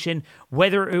immigration,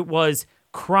 whether it was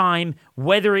crime,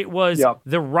 whether it was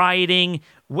the rioting,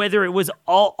 whether it was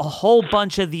a whole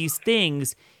bunch of these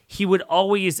things, he would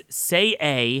always say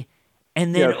A,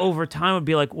 and then over time would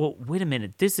be like, well, wait a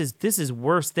minute, this is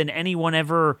worse than anyone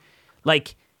ever.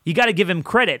 Like, you got to give him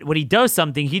credit. When he does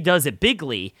something, he does it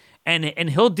bigly, and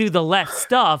he'll do the left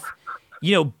stuff,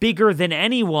 bigger than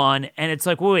anyone. And it's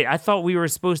like, wait, I thought we were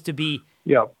supposed to be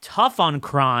tough on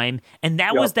crime, and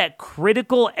that was that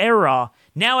critical era.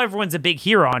 Now everyone's a big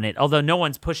hero on it, although no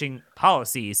one's pushing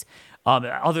policies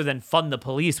other than fund the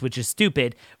police, which is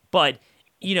stupid. But,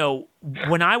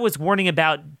 when I was warning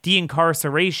about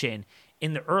de-incarceration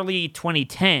in the early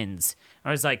 2010s,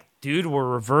 I was like, dude, we're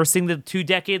reversing the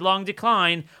 2-decade-long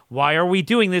decline. Why are we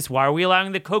doing this? Why are we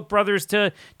allowing the Koch brothers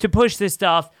to push this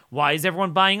stuff? Why is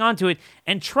everyone buying onto it?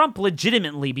 And Trump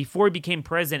legitimately, before he became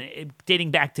president,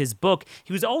 dating back to his book,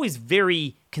 he was always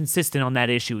very consistent on that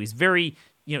issue. He's very,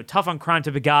 tough on crime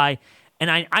type of guy. And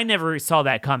I never saw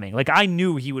that coming. Like, I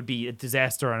knew he would be a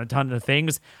disaster on a ton of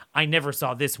things. I never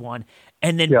saw this one.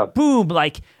 And then, boom,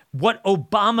 like, what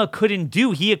Obama couldn't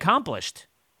do, he accomplished.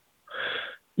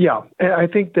 Yeah, and I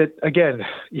think that, again,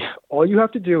 all you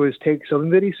have to do is take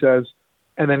something that he says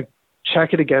and then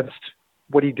check it against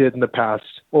what he did in the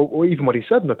past, or even what he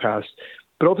said in the past.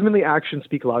 But ultimately, actions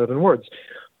speak louder than words.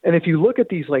 And if you look at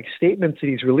these statements that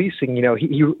he's releasing,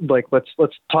 he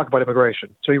let's talk about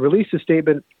immigration. So he released a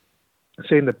statement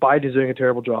saying that Biden is doing a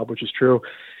terrible job, which is true.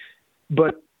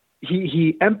 But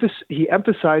he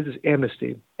emphasizes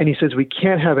amnesty, and he says we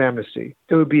can't have amnesty.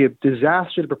 It would be a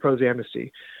disaster to propose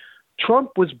amnesty.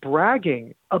 Trump was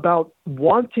bragging about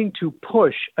wanting to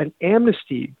push an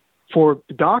amnesty for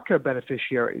DACA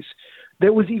beneficiaries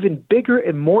that was even bigger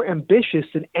and more ambitious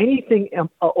than anything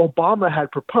Obama had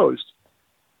proposed.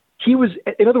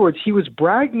 In other words, he was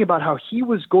bragging about how he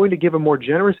was going to give a more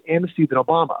generous amnesty than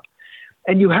Obama.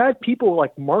 And you had people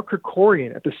like Mark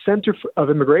Krikorian at the Center for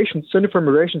Immigration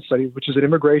Studies, which is an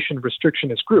immigration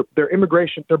restrictionist group. They're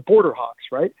border hawks,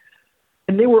 right?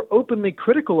 And they were openly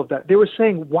critical of that. They were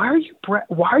saying, why are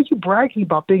you bragging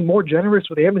about being more generous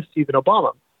with amnesty than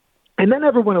Obama? And that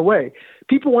never went away.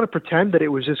 People want to pretend that it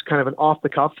was just kind of an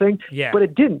off-the-cuff thing, but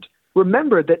it didn't.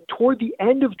 Remember that toward the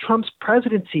end of Trump's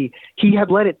presidency, he had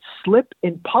let it slip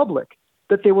in public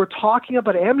that they were talking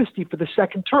about amnesty for the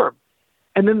second term.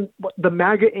 And then the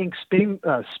MAGA Inc.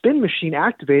 spin machine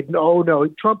activated. Oh, no,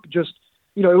 Trump just,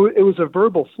 it was a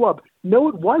verbal flub. No,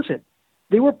 it wasn't.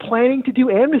 They were planning to do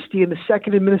amnesty in the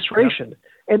second administration. Yep.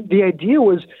 And the idea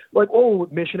was like,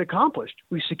 mission accomplished.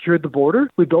 We secured the border.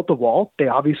 We built the wall. They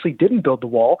obviously didn't build the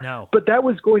wall. No. But that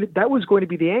was going to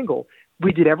be the angle.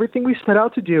 We did everything we set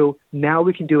out to do. Now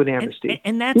we can do an amnesty.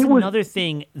 And that's another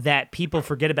thing that people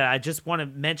forget about. I just want to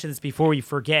mention this before we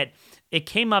forget. It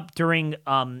came up during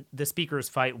the speaker's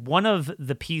fight. One of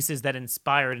the pieces that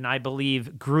inspired and I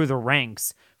believe grew the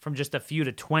ranks from just a few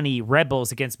to 20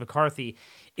 rebels against McCarthy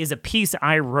is a piece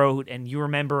I wrote, and you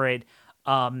remember it,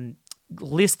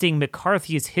 listing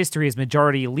McCarthy's history as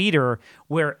majority leader,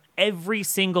 where every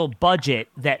single budget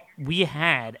that we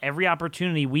had, every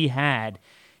opportunity we had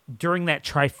during that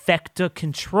trifecta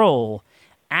control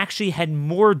actually had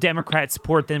more Democrat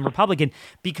support than Republican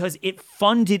because it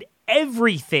funded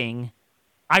everything,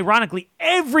 ironically,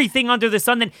 everything under the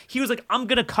sun. Then he was like, I'm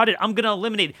going to cut it. I'm going to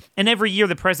eliminate it. And every year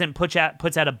the president puts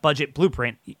out a budget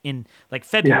blueprint in like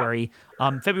February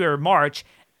or March.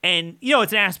 And,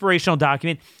 it's an aspirational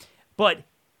document. But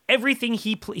everything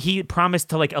he promised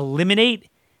to like eliminate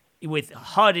with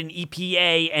HUD and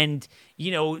EPA and,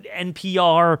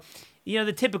 NPR,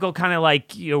 the typical kind of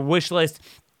like, wish list,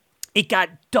 it got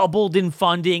doubled in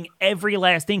funding, every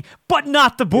last thing, but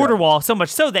not the border wall, so much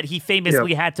so that he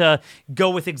famously had to go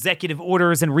with executive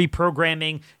orders and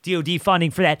reprogramming DOD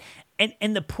funding for that.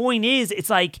 And the point is, it's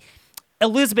like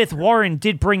Elizabeth Warren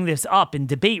did bring this up in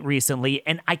debate recently,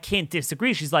 and I can't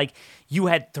disagree. She's like, you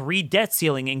had 3 debt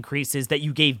ceiling increases that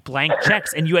you gave blank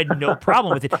checks, and you had no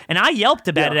problem with it. And I yelped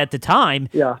about it at the time,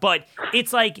 but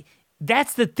it's like,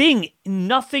 that's the thing.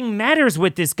 Nothing matters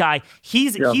with this guy.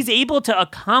 He's able to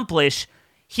accomplish.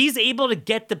 He's able to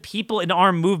get the people in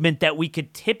our movement that we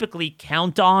could typically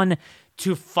count on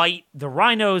to fight the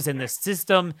rhinos and the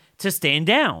system to stand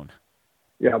down.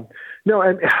 Yeah. No,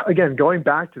 and again, going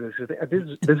back to this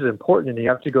is important, and you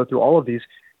have to go through all of these.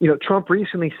 Trump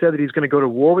recently said that he's going to go to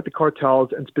war with the cartels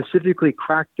and specifically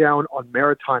crack down on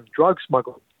maritime drug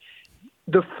smuggling.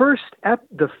 The First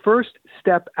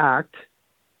Step Act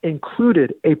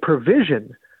included a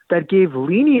provision that gave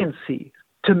leniency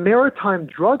to maritime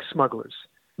drug smugglers.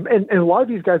 And a lot of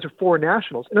these guys are foreign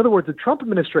nationals. In other words, the Trump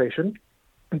administration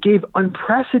gave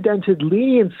unprecedented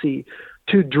leniency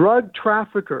to drug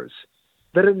traffickers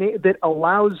that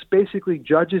allows basically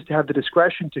judges to have the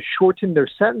discretion to shorten their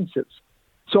sentences.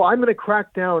 So I'm going to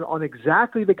crack down on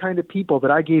exactly the kind of people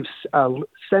that I gave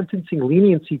sentencing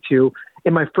leniency to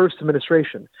in my first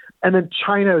administration. And then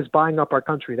China is buying up our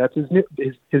country. That's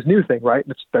his new thing, right?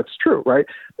 That's true, right?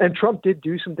 And Trump did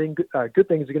do some good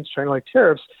things against China, like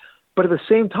tariffs. But at the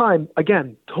same time,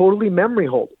 again, totally memory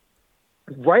hold.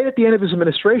 Right at the end of his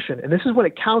administration, and this is when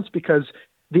it counts because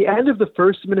the end of the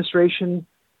first administration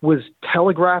was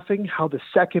telegraphing how the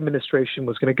second administration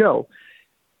was going to go.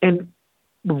 And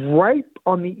right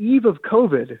on the eve of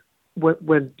COVID,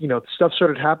 when stuff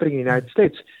started happening in the United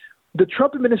States, the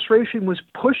Trump administration was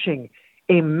pushing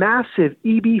a massive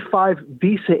EB-5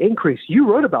 visa increase. You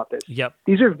wrote about this. Yep.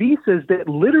 These are visas that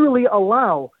literally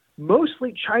allow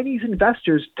mostly Chinese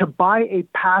investors to buy a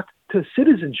path to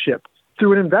citizenship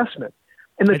through an investment.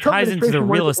 And the it Trump ties into the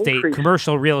real estate, increase,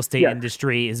 commercial real estate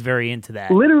industry is very into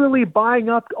that. Literally buying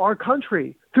up our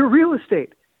country through real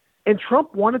estate. And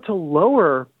Trump wanted to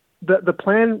lower the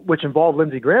plan, which involved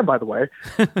Lindsey Graham, by the way.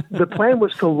 The plan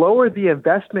was to lower the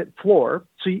investment floor.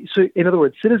 So in other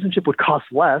words, citizenship would cost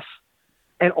less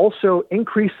and also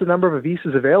increase the number of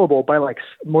visas available by like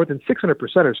more than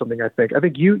 600% or something, I think. I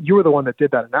think you were the one that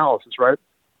did that analysis, right?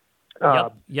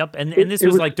 Yep. And this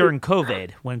was like during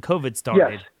COVID, when COVID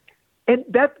started. Yes. And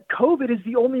that COVID is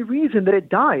the only reason that it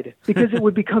died, because it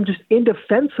would become just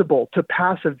indefensible to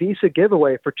pass a visa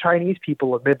giveaway for Chinese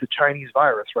people amid the Chinese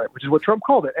virus, right? Which is what Trump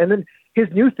called it. And then his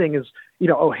new thing is,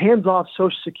 hands off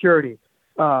Social Security,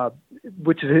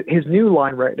 which is his new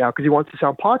line right now because he wants to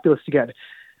sound populist again.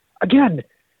 Again,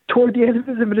 toward the end of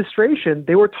his administration,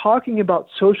 they were talking about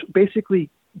basically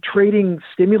trading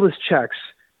stimulus checks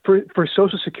for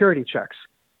Social Security checks.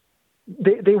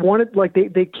 They wanted, like,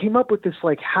 they came up with this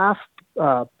like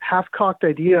half-cocked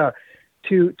idea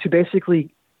to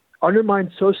basically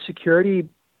undermine Social Security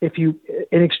in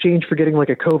exchange for getting like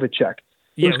a COVID check.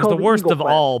 It was the worst of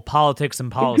all politics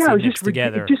and policy mixed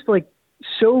together. Just like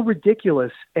so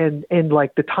ridiculous, and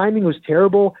like the timing was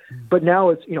terrible. But now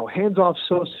it's hands off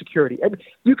Social Security, and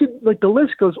you could, like, the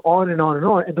list goes on and on and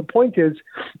on. And the point is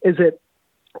that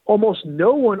almost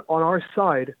no one on our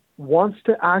side wants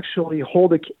to actually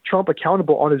hold Trump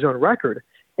accountable on his own record.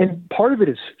 And part of it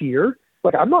is fear.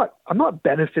 Like, I'm not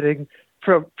benefiting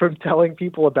from telling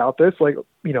people about this. Like,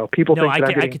 people think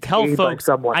that I could tell folks.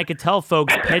 I could tell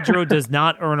folks Pedro does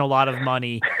not earn a lot of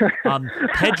money.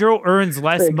 Pedro earns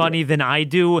less money than I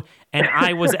do, and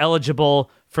I was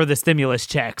eligible for the stimulus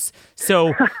checks.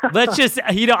 So let's just,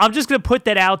 I'm just going to put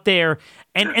that out there.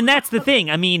 And that's the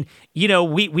thing. I mean,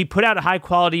 we put out high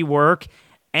quality work,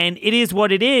 and it is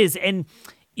what it is. And,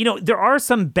 there are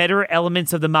some better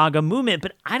elements of the MAGA movement,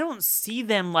 but I don't see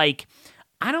them like,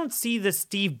 I don't see the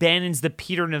Steve Bannons, the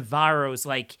Peter Navarros,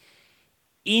 like,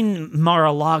 in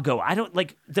Mar-a-Lago. I don't,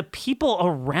 like, the people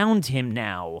around him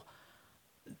now.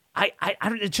 I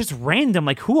don't, it's just random.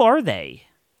 Like, who are they?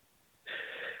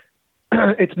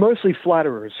 It's mostly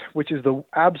flatterers, which is the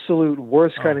absolute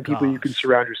worst kind of people you can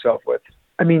surround yourself with.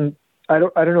 I mean, I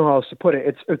don't know how else to put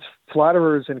it. It's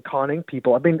flatterers and conning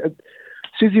people. I mean,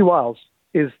 Susie Wiles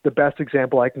is the best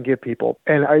example I can give people.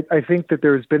 And I think that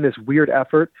there's been this weird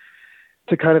effort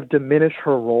to kind of diminish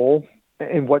her role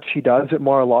in what she does at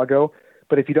Mar-a-Lago.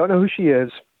 But if you don't know who she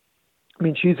is, I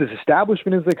mean, she's as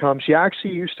establishment as they come. She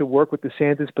actually used to work with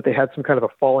DeSantis, but they had some kind of a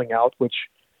falling out, which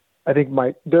I think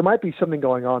there might be something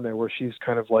going on there where she's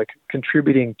kind of like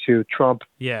contributing to Trump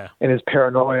and his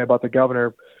paranoia about the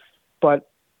governor. But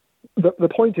the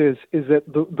point is that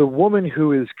the woman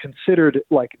who is considered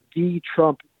like the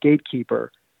Trump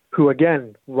gatekeeper, who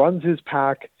again runs his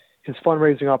PAC, his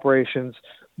fundraising operations,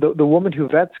 the woman who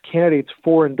vets candidates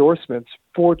for endorsements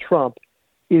for Trump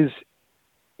is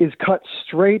cut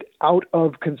straight out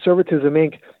of Conservatism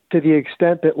Inc. to the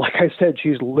extent that, like I said,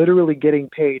 she's literally getting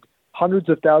paid hundreds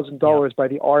of thousands of dollars by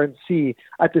the RNC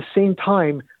at the same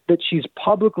time that she's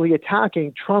publicly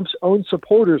attacking Trump's own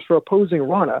supporters for opposing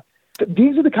Ronna.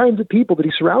 These are the kinds of people that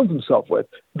he surrounds himself with.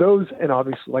 Those, and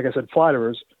obviously, like I said,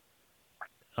 flatterers.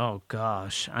 Oh,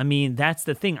 gosh. I mean, that's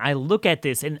the thing. I look at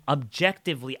this, and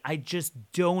objectively, I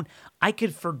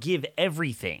could forgive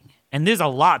everything. And there's a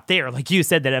lot there, like you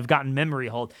said, that I've gotten memory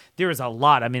hold. There is a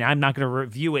lot. I mean, I'm not going to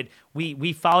review it.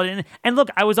 We followed it. And look,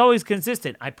 I was always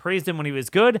consistent. I praised him when he was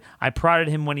good. I prodded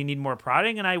him when he needed more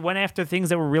prodding. And I went after things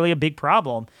that were really a big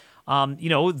problem.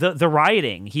 The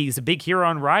rioting. He's a big hero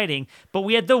on rioting. But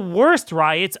we had the worst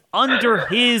riots under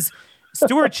his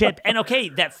stewardship. And okay,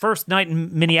 that first night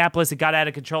in Minneapolis, it got out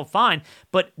of control, fine.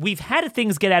 But we've had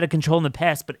things get out of control in the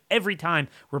past, but every time,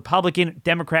 Republican,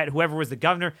 Democrat, whoever was the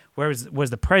governor, whoever was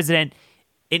the president,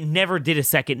 it never did a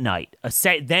second night.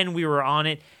 Then we were on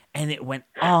it. And it went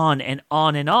on and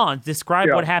on and on. Describe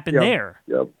what happened there.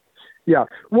 Yep. Yeah.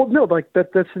 Well, no, like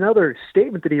that's another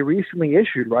statement that he recently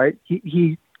issued, right?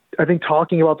 He I think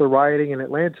talking about the rioting in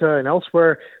Atlanta and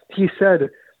elsewhere, he said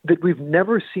that we've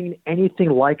never seen anything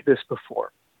like this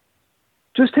before.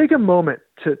 Just take a moment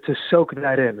to soak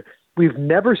that in. We've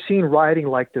never seen rioting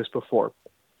like this before.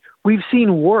 We've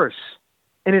seen worse,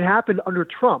 and it happened under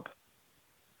Trump,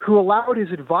 who allowed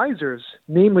his advisors,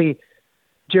 namely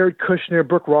Jared Kushner,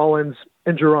 Brooke Rollins,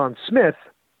 and Jaron Smith,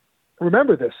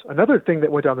 remember this, another thing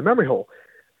that went down the memory hole,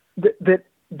 that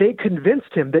they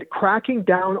convinced him that cracking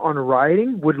down on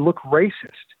rioting would look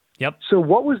racist. Yep. So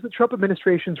what was the Trump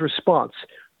administration's response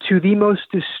to the most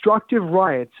destructive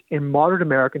riots in modern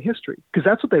American history? Because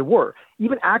that's what they were.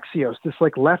 Even Axios, this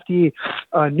like lefty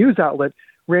news outlet,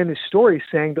 ran this story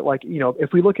saying that, like, you know,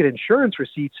 if we look at insurance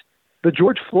receipts, the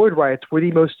George Floyd riots were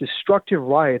the most destructive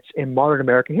riots in modern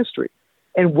American history.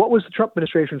 And what was the Trump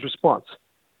administration's response?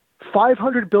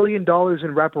 $500 billion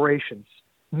in reparations,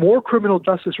 more criminal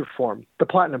justice reform, the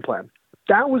Platinum Plan.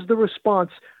 That was the response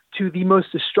to the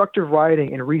most destructive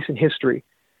rioting in recent history.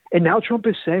 And now Trump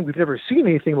is saying we've never seen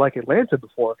anything like Atlanta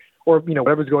before, or, you know,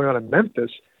 whatever's going on in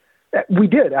Memphis. We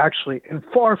did, actually, and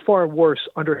far, far worse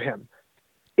under him.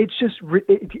 It's just,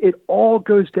 it all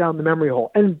goes down the memory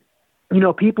hole. And, you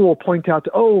know, people will point out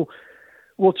to, oh,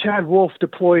 well, Chad Wolf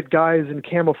deployed guys in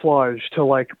camouflage to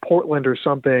like Portland or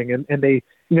something. And they,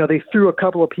 you know, they threw a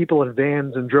couple of people in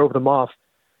vans and drove them off.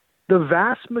 The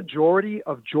vast majority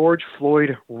of George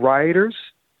Floyd rioters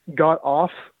got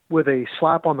off with a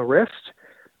slap on the wrist.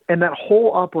 And that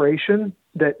whole operation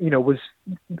that, you know, was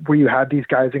where you had these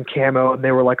guys in camo and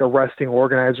they were like arresting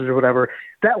organizers or whatever,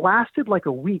 that lasted like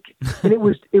a week. And it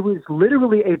was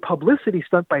literally a publicity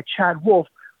stunt by Chad Wolf,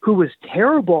 who was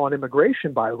terrible on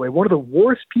immigration, by the way. One of the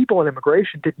worst people on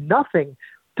immigration, did nothing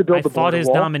to build the border wall. I fought his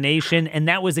nomination, and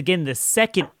that was, again, the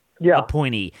second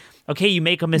appointee. Okay, you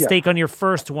make a mistake on your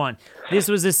first one. This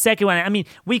was the second one. I mean,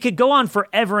 we could go on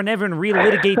forever and ever and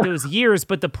relitigate those years,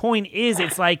 but the point is,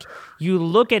 it's like you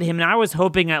look at him, and I was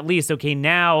hoping at least, okay,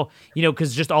 now, you know,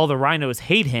 because just all the rhinos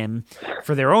hate him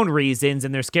for their own reasons,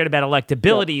 and they're scared about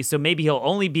electability, so maybe he'll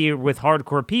only be with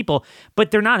hardcore people,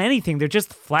 but they're not anything. They're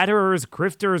just flatterers,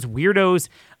 grifters, weirdos.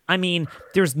 I mean,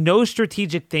 there's no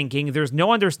strategic thinking. There's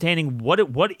no understanding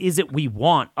what is it we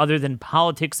want other than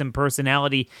politics and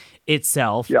personality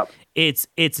itself. Yep. It's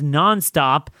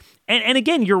nonstop. And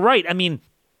again, you're right. I mean,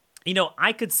 you know,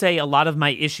 I could say a lot of my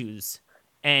issues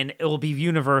and it will be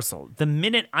universal. The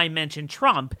minute I mention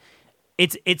Trump,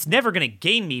 it's never going to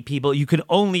gain me people. You can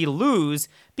only lose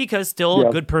because still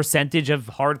a good percentage of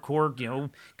hardcore, you know,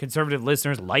 conservative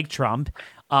listeners like Trump.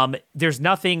 There's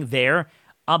nothing there.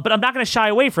 But I'm not going to shy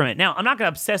away from it. Now, I'm not going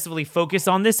to obsessively focus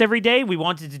on this every day. We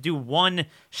wanted to do one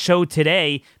show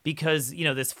today because, you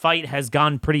know, this fight has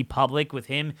gone pretty public with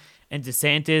him and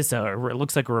DeSantis. It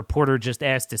looks like a reporter just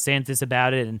asked DeSantis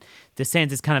about it, and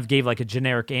DeSantis kind of gave like a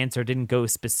generic answer, didn't go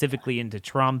specifically into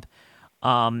Trump.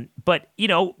 But, you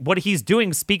know, what he's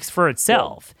doing speaks for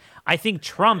itself. I think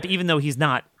Trump, even though he's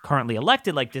not currently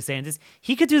elected like DeSantis,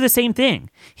 he could do the same thing.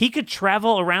 He could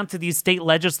travel around to these state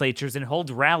legislatures and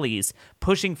hold rallies,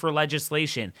 pushing for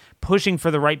legislation, pushing for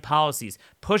the right policies,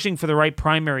 pushing for the right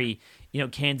primary, you know,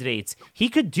 candidates. He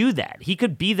could do that. He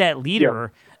could be that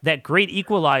leader, that great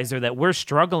equalizer that we're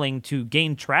struggling to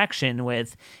gain traction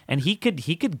with, and he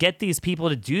could get these people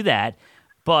to do that.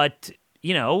 But,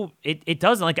 you know, it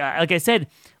doesn't. Like I said,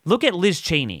 look at Liz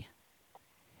Cheney.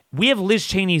 We have Liz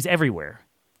Cheneys everywhere.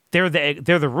 They're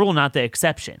the rule, not the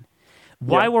exception.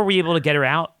 Why were we able to get her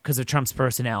out? Because of Trump's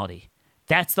personality.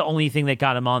 That's the only thing that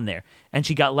got him on there. And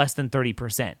she got less than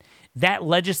 30%. That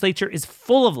legislature is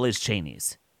full of Liz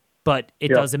Cheneys. But it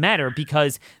doesn't matter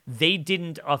because they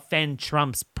didn't offend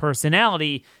Trump's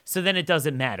personality, so then it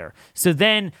doesn't matter. So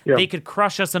then they could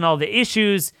crush us on all the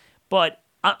issues, but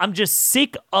I'm just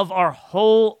sick of our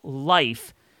whole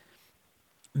life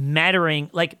mattering.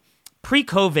 Like,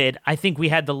 pre-COVID, I think we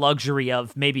had the luxury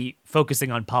of maybe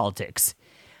focusing on politics.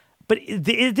 But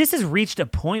this has reached a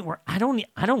point where I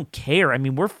don't care. I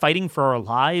mean, we're fighting for our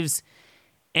lives,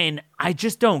 and I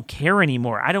just don't care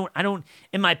anymore. I don't.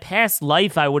 In my past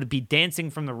life, I would be dancing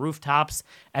from the rooftops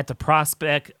at the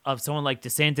prospect of someone like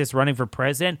DeSantis running for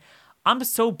president. I'm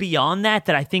so beyond that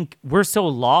I think we're so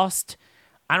lost.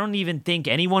 I don't even think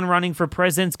anyone running for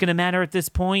president's going to matter at this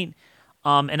point.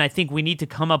 And I think we need to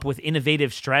come up with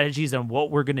innovative strategies on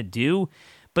what we're going to do.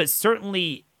 But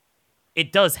certainly,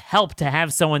 it does help to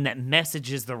have someone that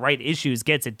messages the right issues,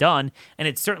 gets it done. And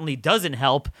it certainly doesn't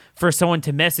help for someone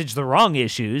to message the wrong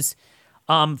issues.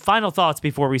 Final thoughts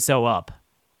before we sew up.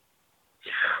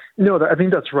 No, I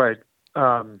think that's right.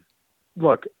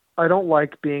 Look, I don't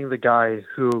like being the guy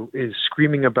who is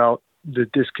screaming about the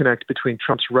disconnect between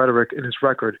Trump's rhetoric and his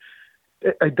record.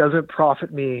 It doesn't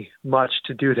profit me much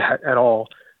to do that at all.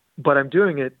 But I'm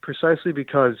doing it precisely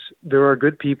because there are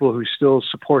good people who still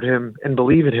support him and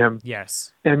believe in him.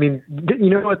 Yes. And I mean, you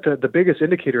know what? The biggest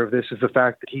indicator of this is the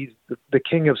fact that he's the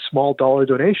king of small dollar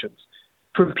donations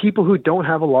from people who don't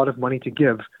have a lot of money to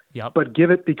give, but give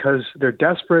it because they're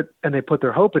desperate and they put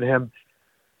their hope in him.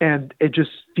 And it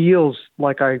just feels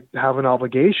like I have an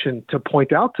obligation to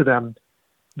point out to them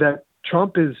that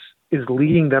Trump is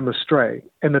leading them astray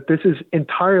and that this is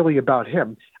entirely about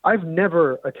him. I've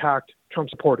never attacked Trump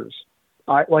supporters.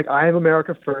 I am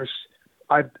America first.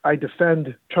 I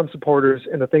defend Trump supporters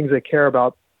and the things they care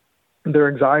about, their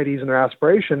anxieties and their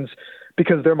aspirations,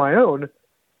 because they're my own.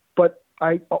 But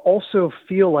I also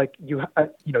feel like you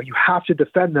have to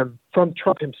defend them from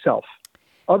Trump himself.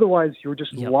 Otherwise, you're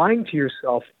just lying to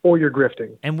yourself or you're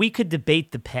grifting. And we could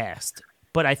debate the past,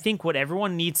 but I think what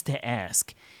everyone needs to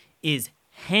ask is,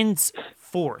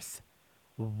 henceforth,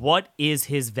 what is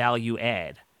his value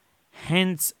add?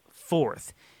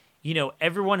 Henceforth. You know,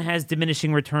 everyone has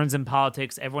diminishing returns in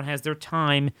politics. Everyone has their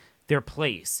time, their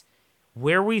place.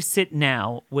 Where we sit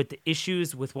now with the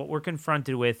issues, with what we're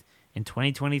confronted with in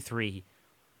 2023,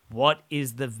 what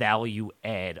is the value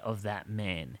add of that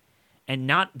man? And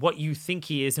not what you think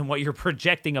he is and what you're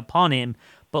projecting upon him,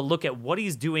 but look at what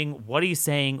he's doing, what he's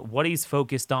saying, what he's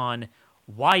focused on,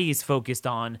 why he's focused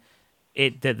on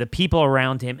it, the people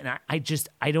around him. And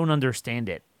I don't understand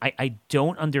it. I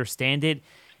don't understand it.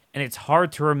 And it's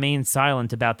hard to remain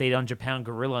silent about the 800-pound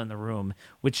gorilla in the room,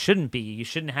 which shouldn't be. You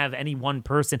shouldn't have any one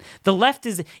person. The left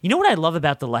is, you know what I love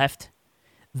about the left?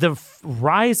 The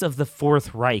rise of the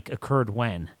Fourth Reich occurred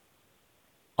when?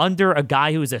 Under a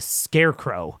guy who is a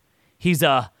scarecrow. He's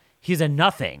a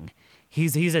nothing.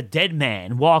 He's a dead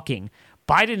man walking.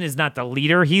 Biden is not the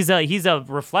leader. He's a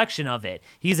reflection of it.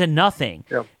 He's a nothing.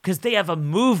 Because they have a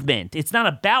movement. It's not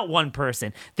about one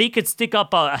person. They could stick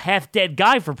up a half-dead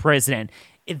guy for president.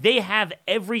 They have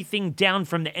everything down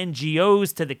from the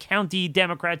NGOs to the county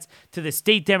Democrats to the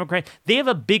state Democrats. They have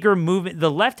a bigger movement. The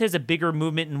left has a bigger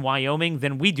movement in Wyoming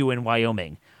than we do in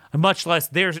Wyoming, much less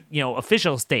their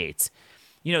official states.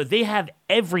 They have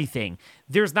everything.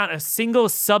 There's not a single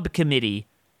subcommittee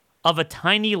of a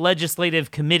tiny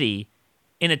legislative committee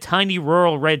in a tiny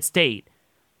rural red state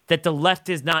that the left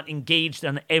is not engaged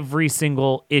on every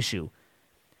single issue.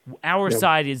 Our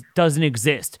side doesn't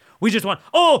exist. We just want,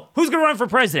 who's going to run for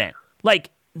president?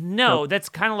 No, that's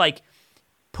kind of like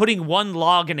putting one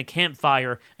log in a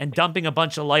campfire and dumping a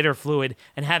bunch of lighter fluid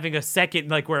and having a second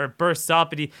where it bursts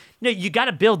up. You got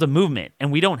to build a movement,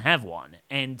 and we don't have one.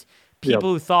 And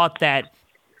people who thought that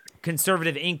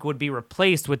Conservative Inc. would be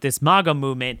replaced with this MAGA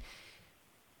movement,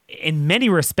 in many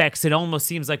respects, it almost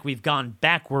seems like we've gone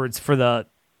backwards for the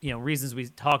reasons we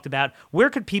talked about. Where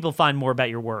could people find more about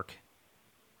your work?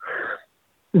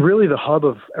 Really, the hub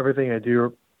of everything I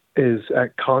do is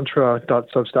at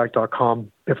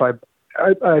contra.substack.com. If I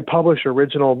publish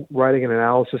original writing and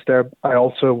analysis there, I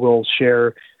also will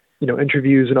share,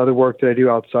 interviews and other work that I do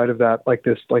outside of that, like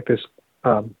this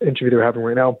interview that we're having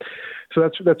right now. So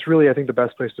that's really, I think, the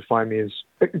best place to find me is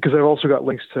because I've also got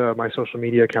links to my social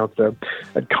media accounts there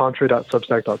at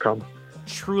contra.substack.com.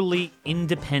 Truly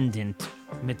independent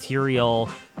material,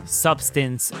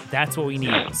 substance. That's what we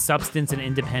need. Substance and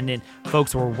independent.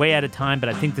 Folks, we're way out of time, but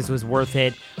I think this was worth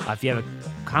it. If you have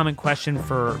a comment question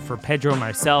for Pedro and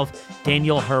myself,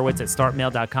 Daniel Hurwitz at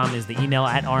startmail.com is the email,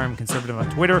 at RMConservative on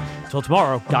Twitter. Until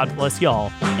tomorrow, God bless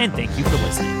y'all, and thank you for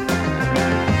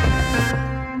listening.